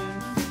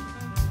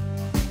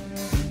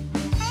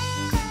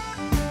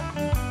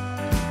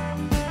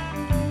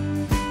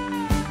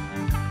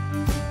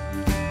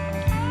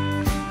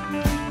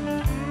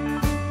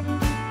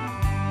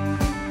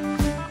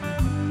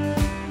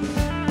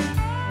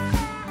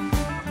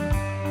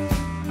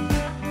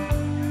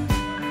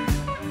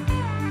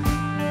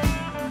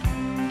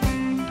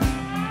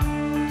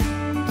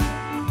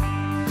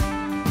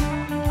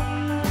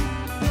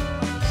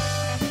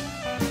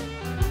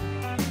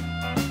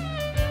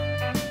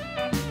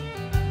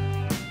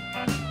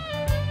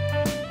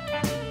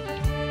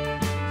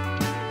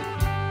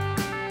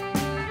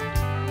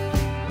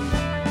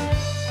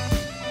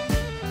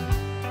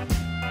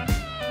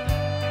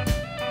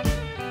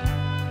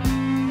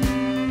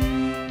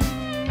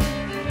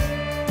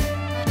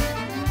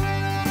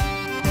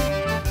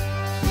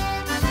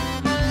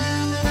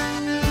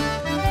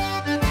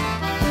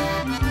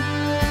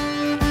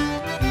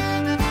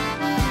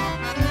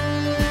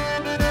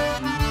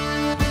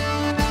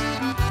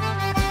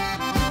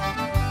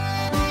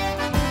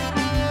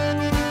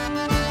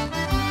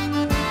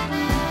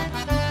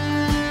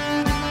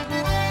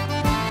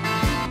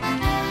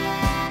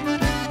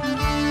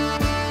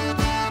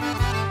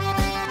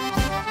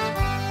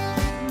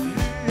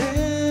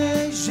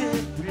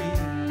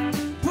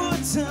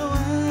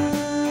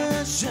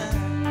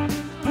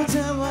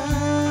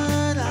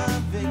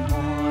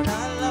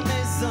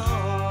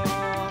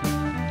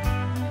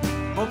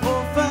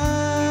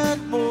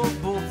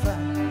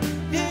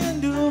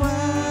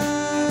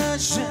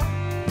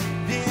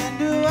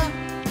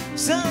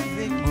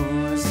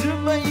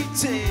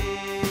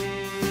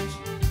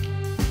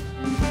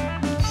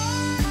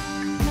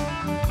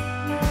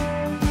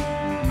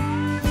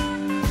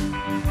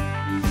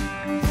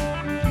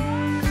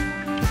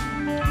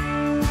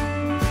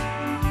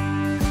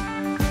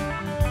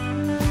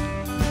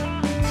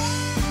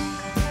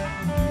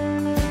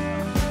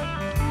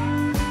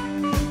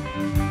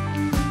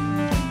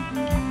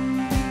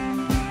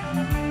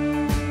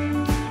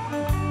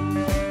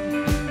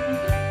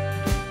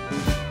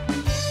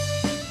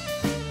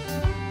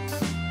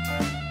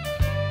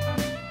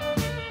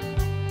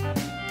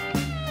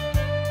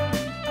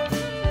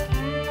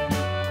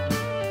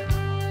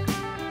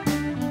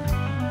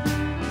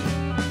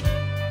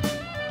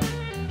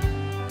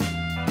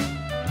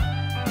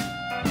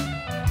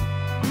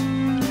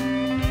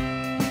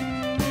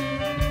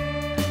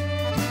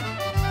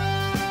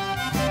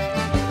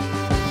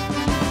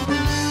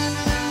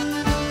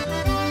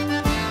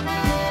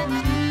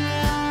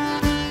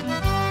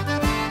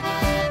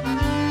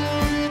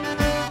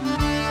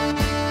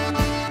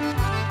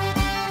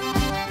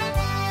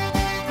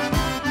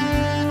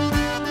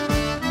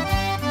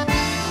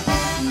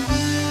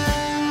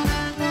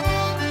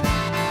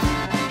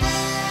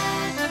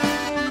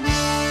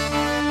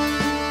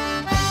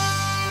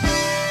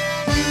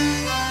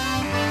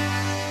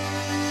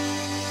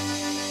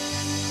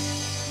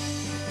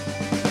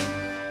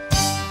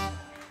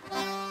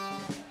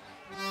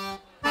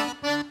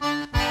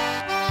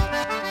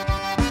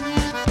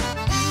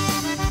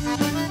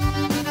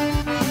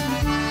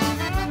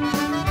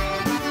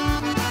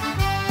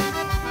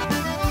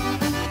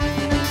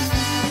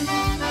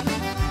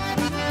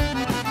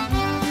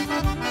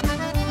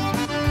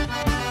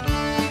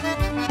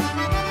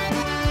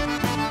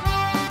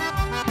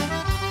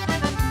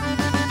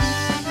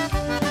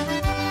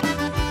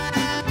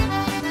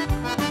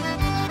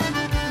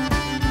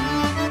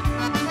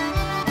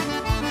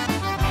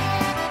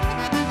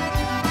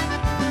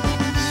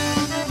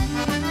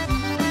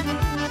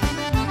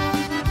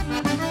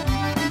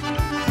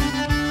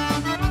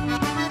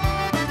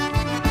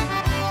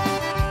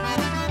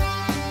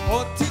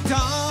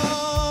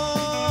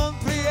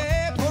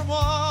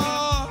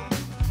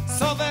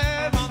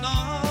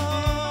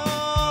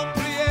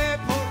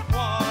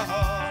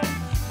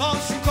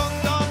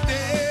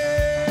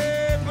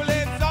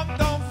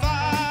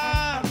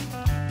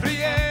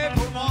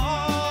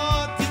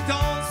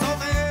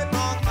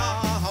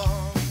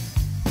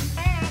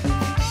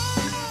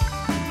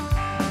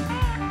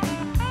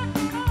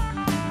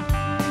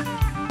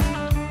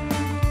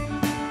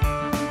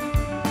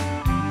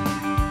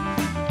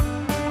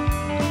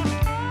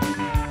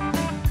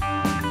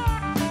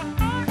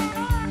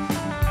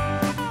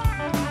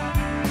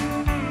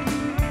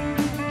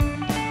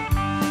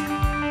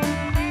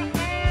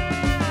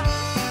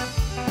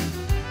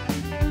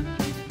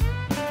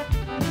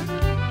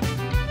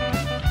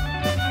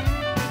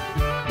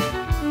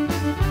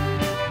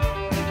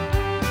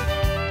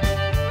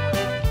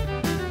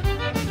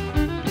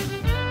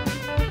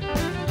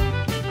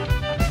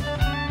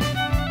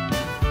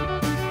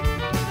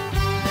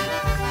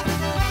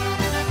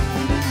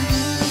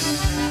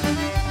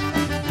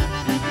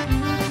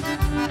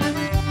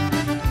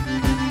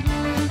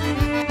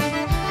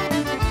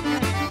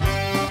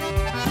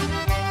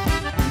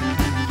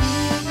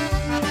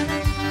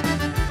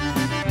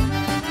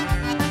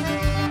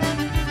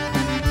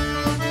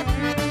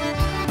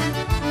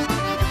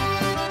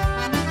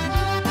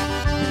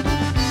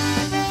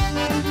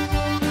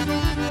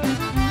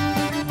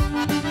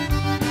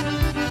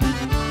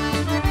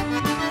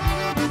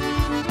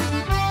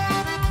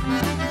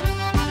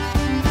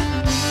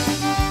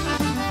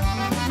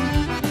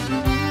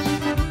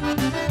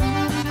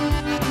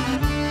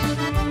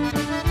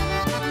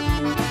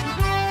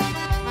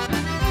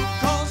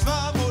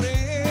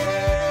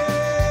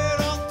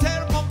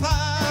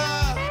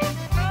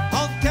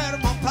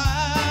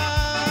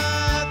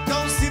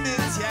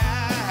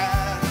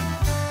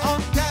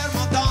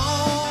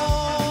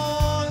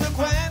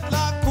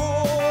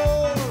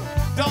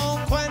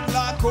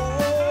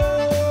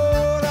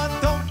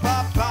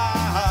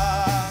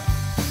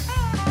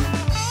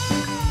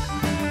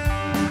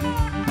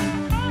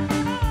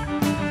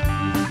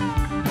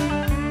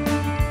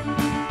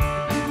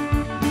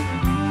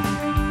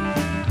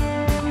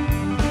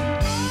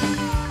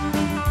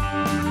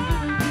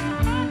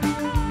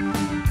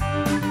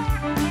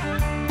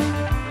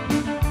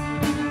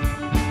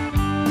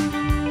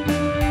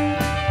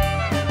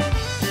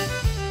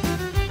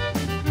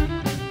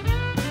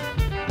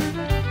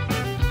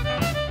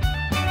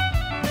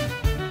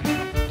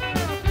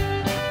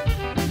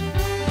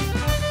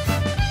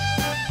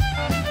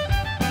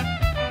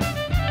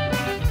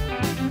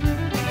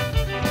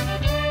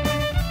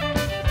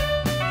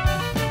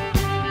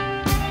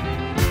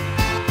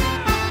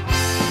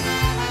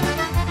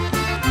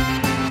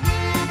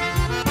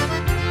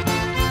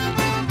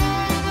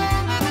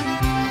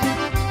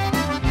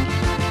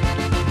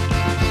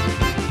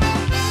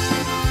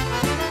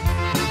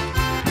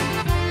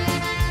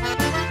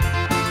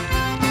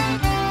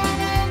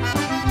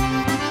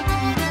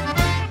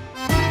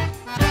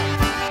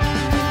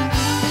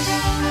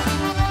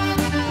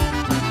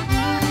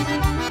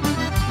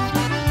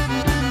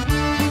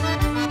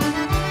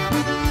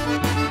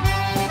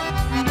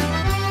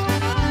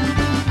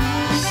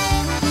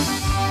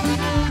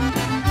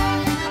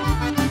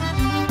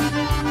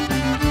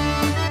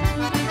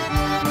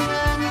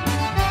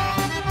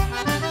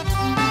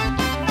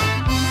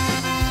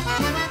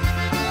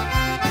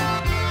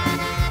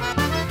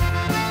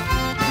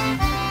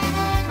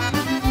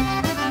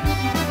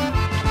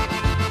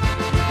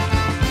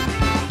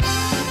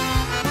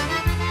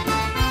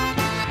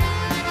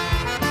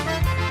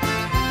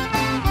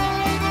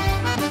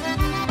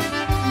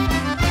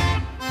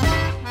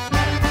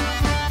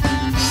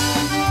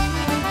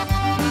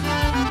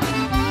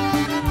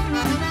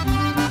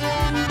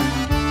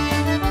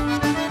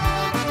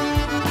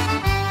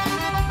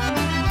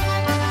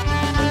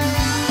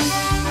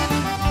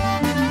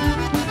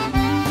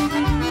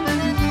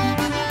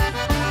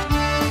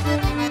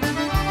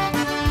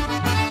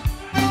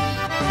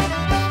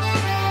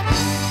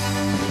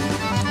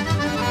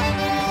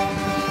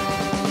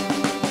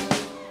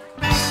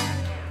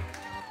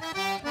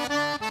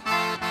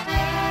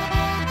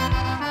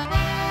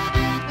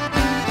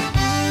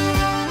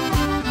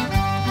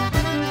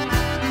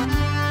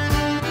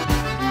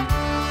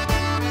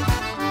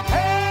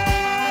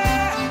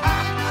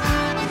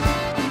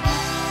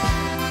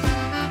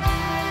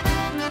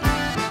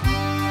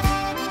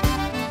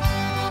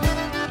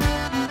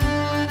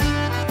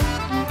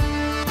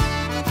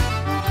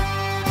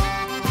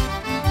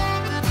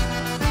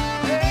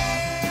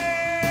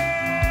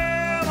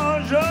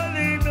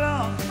 joli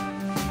blanc,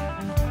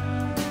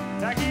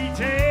 t'as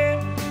quitté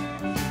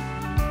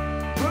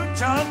pour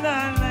t'en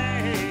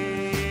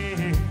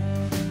aller.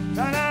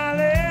 T'en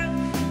aller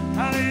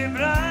dans les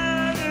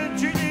bras de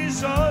tous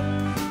les autres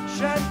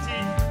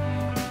châtis.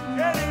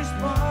 Quel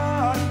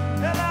espoir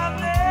de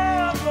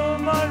l'avenir pour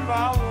moi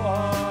va voir.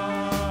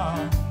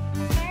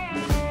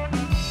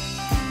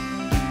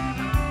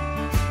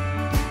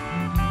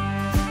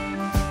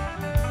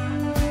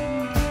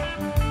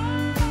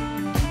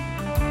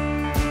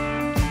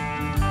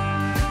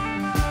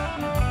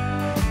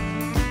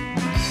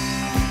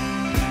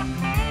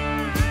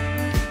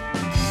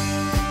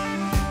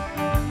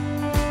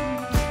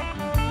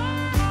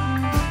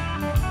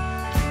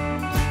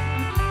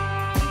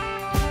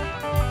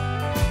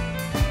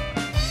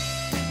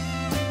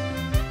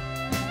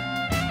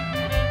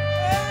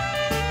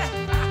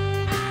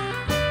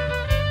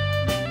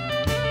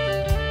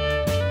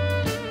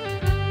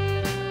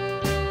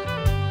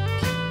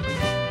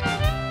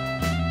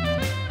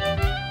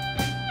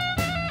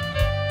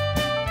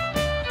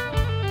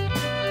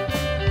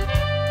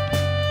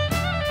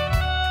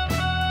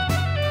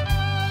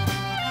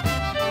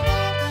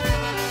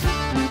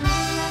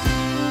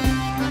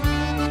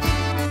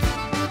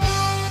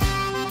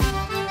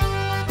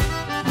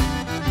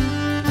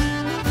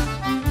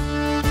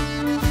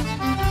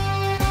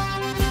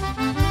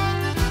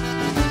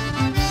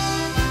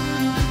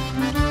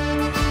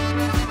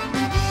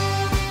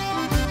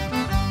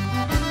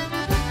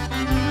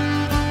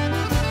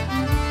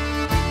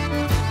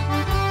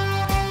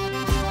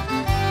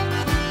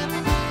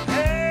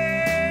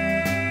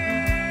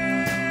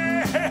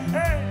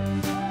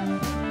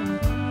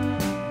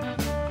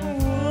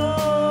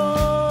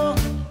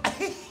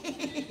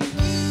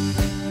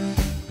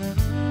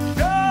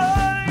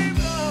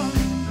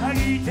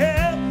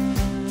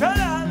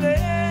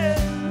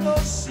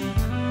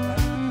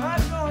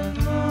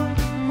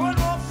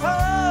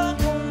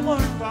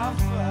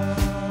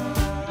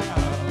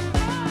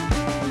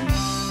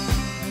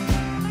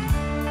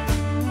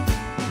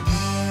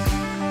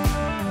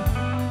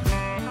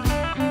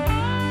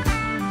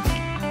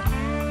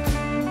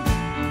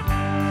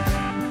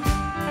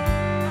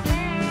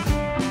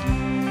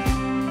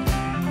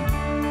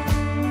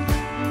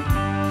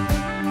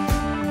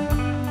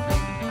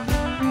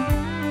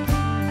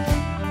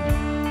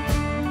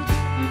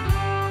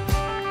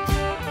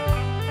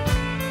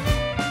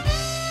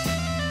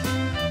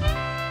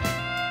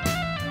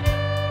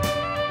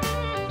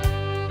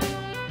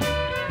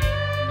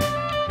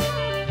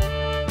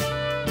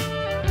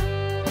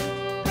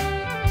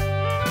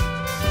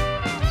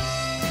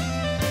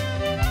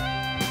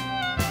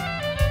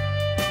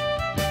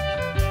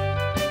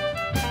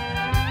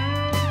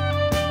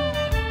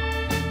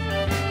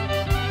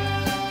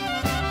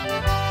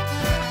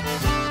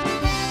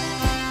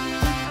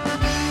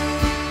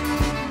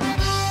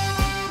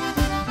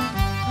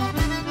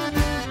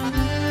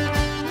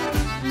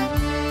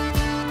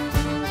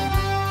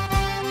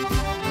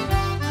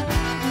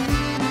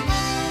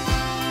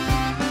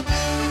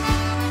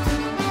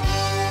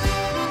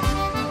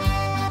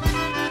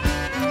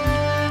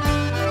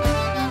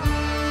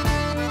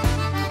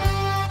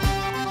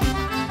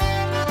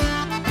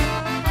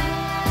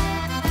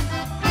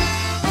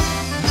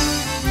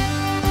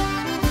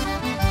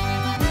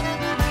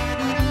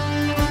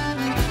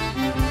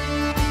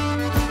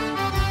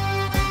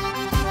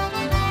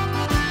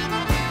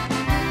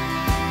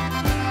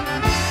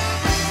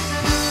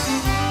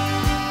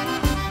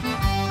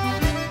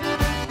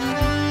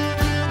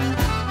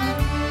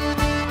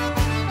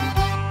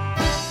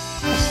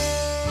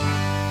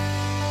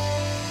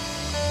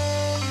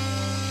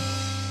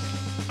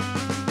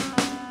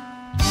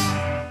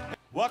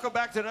 Welcome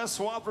back to the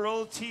Swamp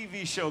Roll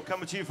TV show,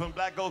 coming to you from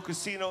Black Gold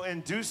Casino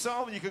in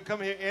Dusseldorf. You can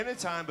come here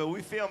anytime, but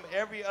we film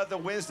every other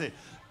Wednesday.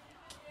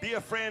 Be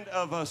a friend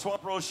of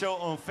Swamp Roll Show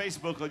on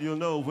Facebook, and you'll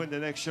know when the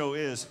next show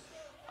is.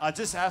 I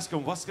just asked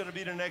them what's going to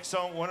be the next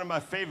song. One of my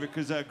favorite,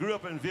 because I grew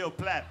up in Ville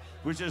Platte,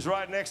 which is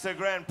right next to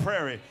Grand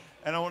Prairie.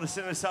 And I want to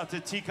send this out to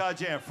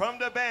Cajun from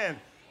the band,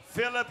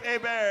 Phillip,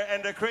 Hebert,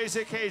 and the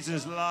Crazy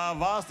Cajuns, La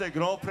Vase de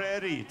Grand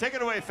Prairie. Take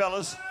it away,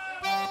 fellas.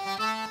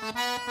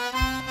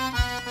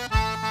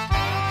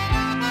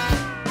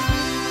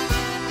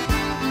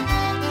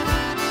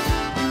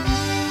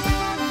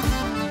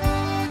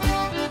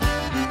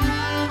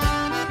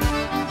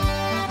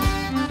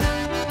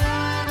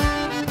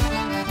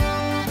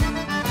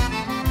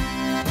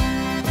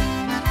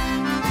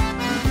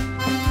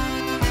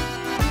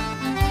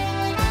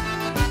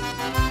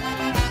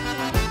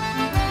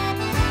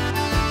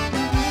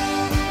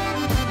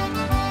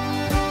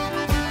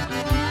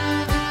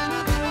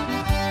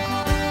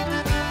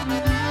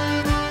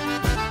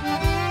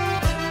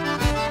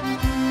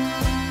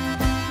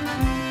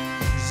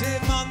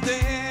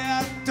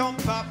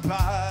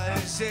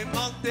 J'ai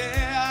demandé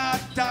à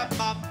ta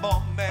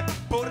maman, mais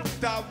pour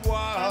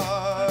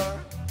t'avoir,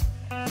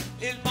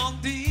 ils m'ont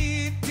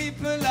dit tu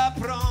peux la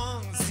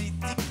prendre si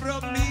tu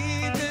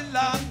promis de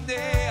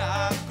l'amener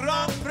à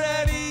Grand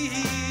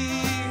Prairie.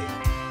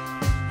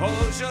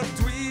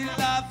 Aujourd'hui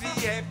la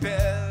vie est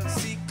belle.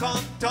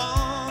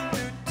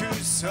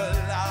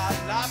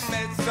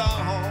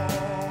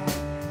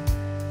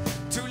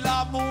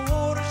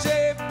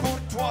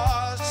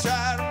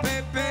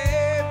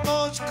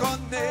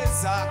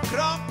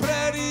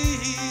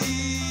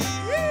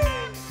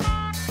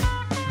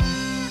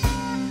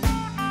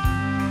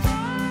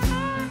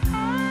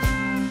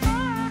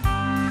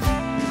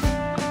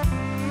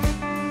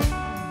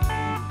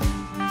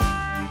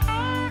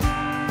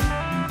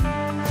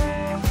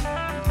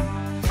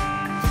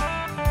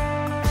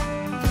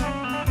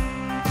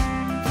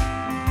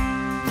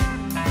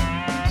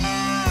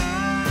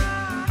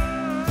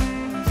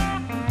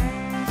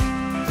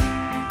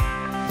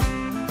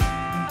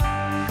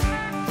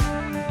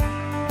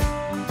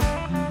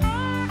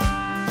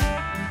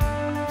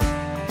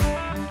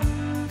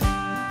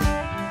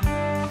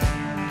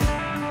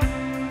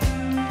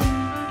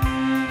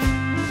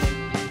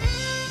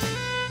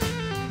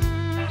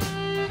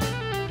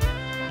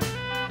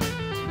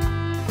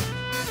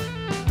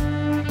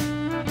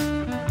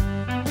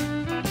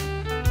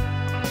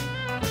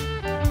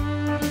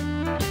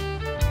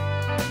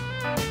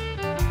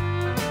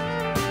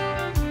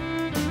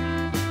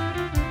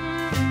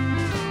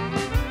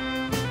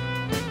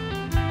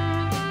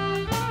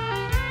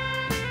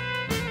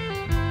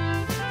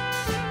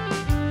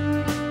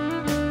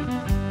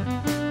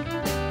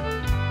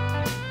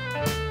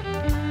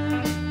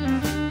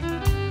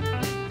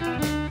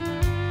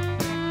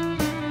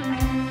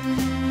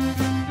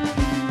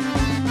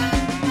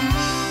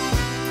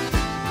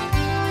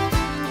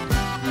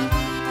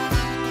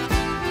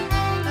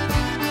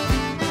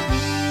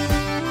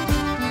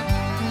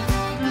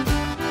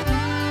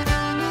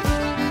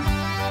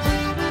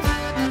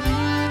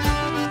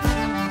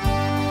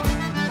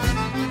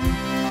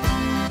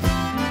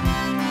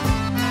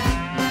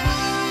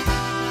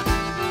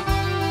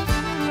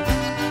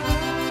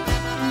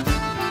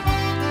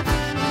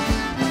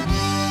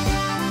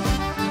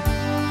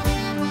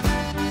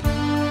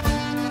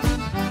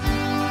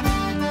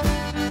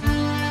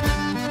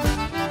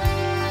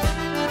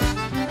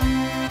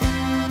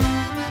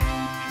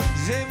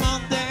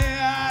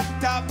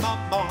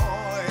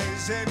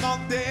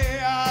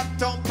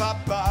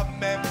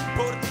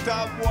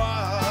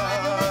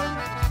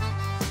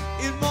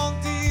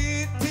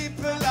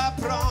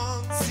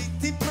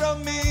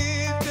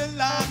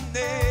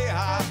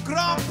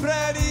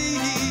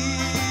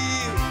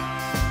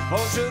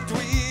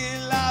 Aujourd'hui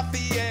la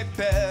vie est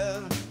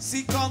belle,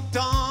 si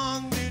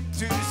content de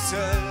tout seul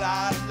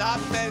à la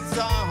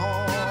maison.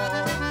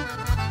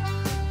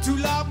 Tout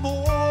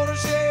l'amour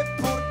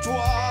j'ai pour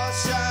toi,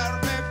 cher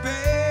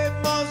bébé,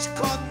 moi je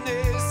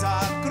connais sa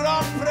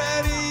grande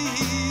prairie.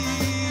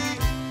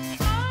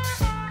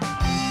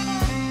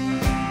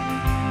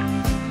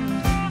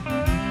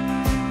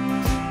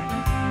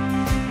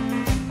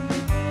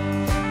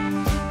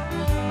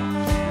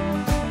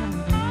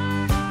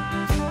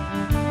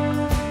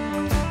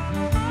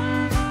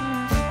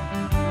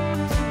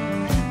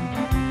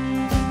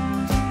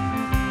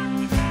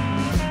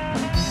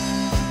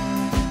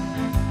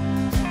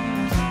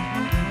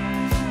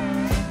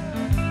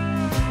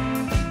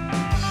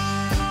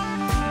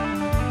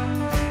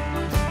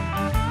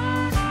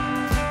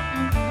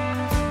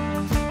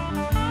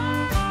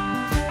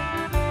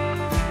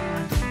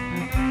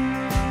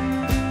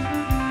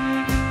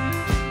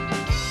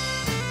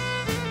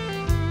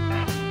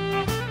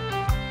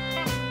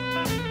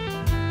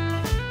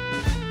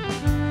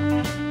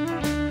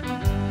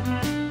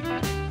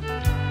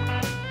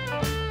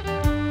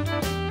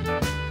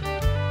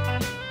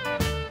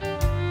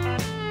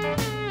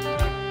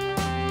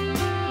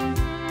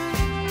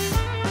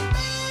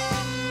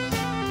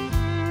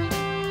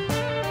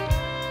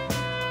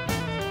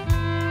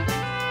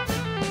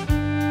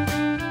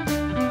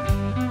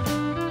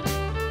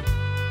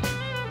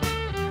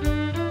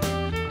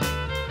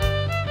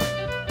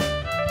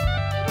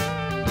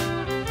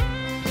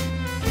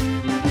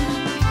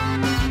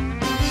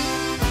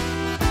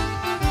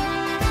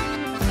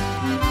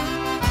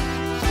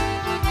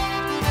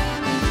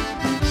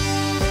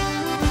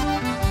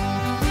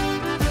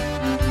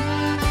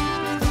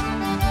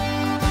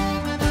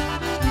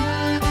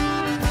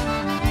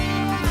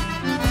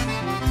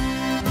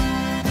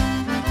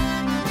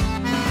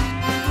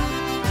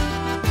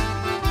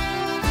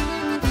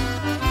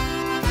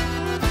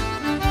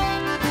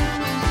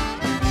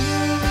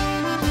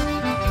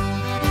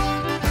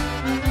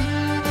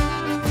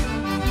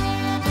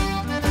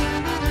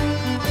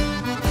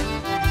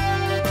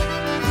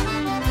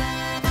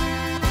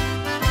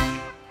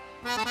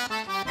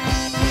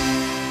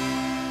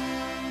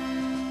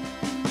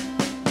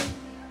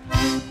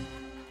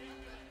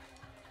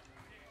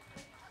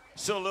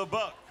 So, Lil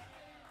Buck,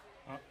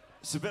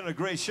 it's been a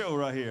great show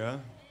right here,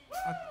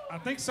 huh? I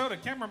think so. The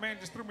cameraman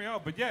just threw me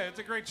off, but yeah, it's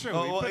a great show.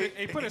 Oh,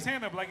 he put his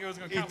hand up like it was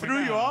going to He count me threw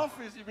down. you off?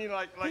 You mean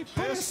like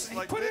this? He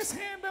put his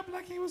hand up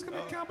like he was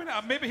going to count me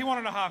down. Maybe he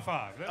wanted a high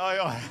five. Oh,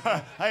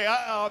 yeah. Hey,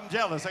 I'm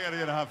jealous. I got to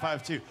get a high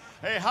five too.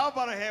 Hey, how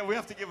about a hand? We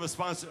have to give a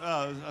sponsor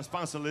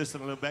list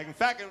in a little bit. In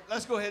fact,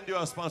 let's go ahead and do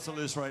our sponsor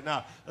list right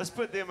now. Let's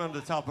put them on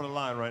the top of the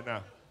line right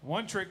now.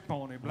 One Trick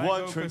Pony, Black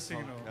One Oak Trick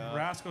Casino, Pony.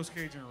 Rascal's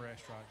Cajun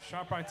Restaurant,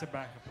 ShopRite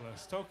Tobacco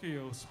Plus,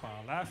 Tokyo Spa,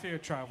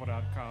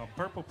 LaFayeTravel.com,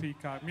 Purple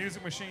Peacock,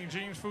 Music Machine,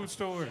 Jeans Food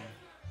Store, and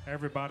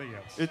everybody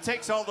else. It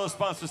takes all those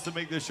sponsors to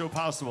make this show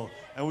possible.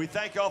 And we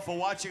thank y'all for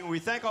watching. We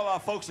thank all our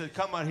folks that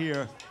come out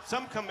here.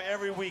 Some come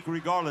every week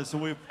regardless.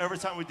 So every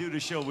time we do the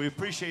show, we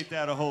appreciate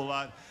that a whole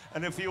lot.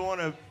 And if you want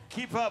to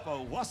keep up,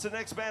 what's the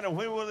next band and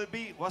when will it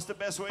be? What's the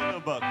best way, Lil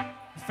Buck?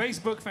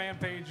 Facebook fan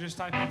page, just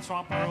type in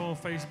Swamp and Roll on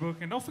Facebook.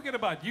 And don't forget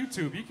about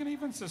YouTube. You can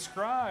even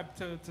subscribe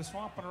to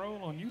Swamp and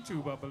Roll on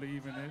YouTube, I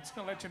believe. And it's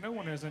going to let you know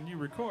when there's a new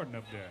recording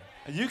up there.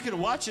 And you can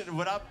watch it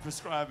without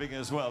prescribing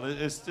as well.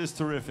 It's just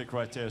terrific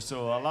right there.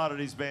 So a lot of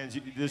these bands,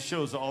 these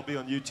shows will all be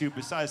on YouTube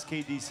besides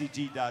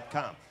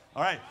KDCG.com.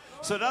 All right.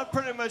 So that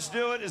pretty much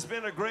do it. It's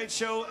been a great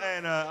show.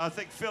 And I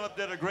think Phillip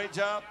did a great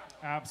job.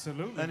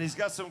 Absolutely. And he's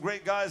got some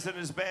great guys in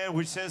his band,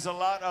 which says a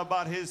lot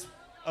about his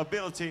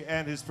ability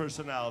and his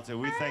personality.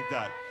 We thank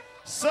that.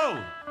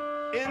 So,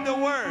 in the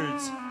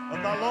words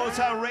of my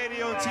longtime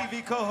radio and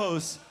TV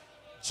co-host,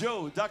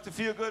 Joe, Dr.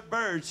 Feelgood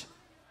Burge,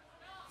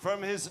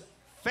 from his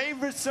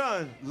favorite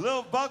son,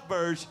 Lil Buck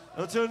Burge,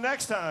 until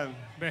next time.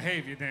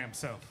 Behave your damn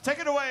self. Take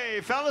it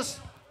away, fellas.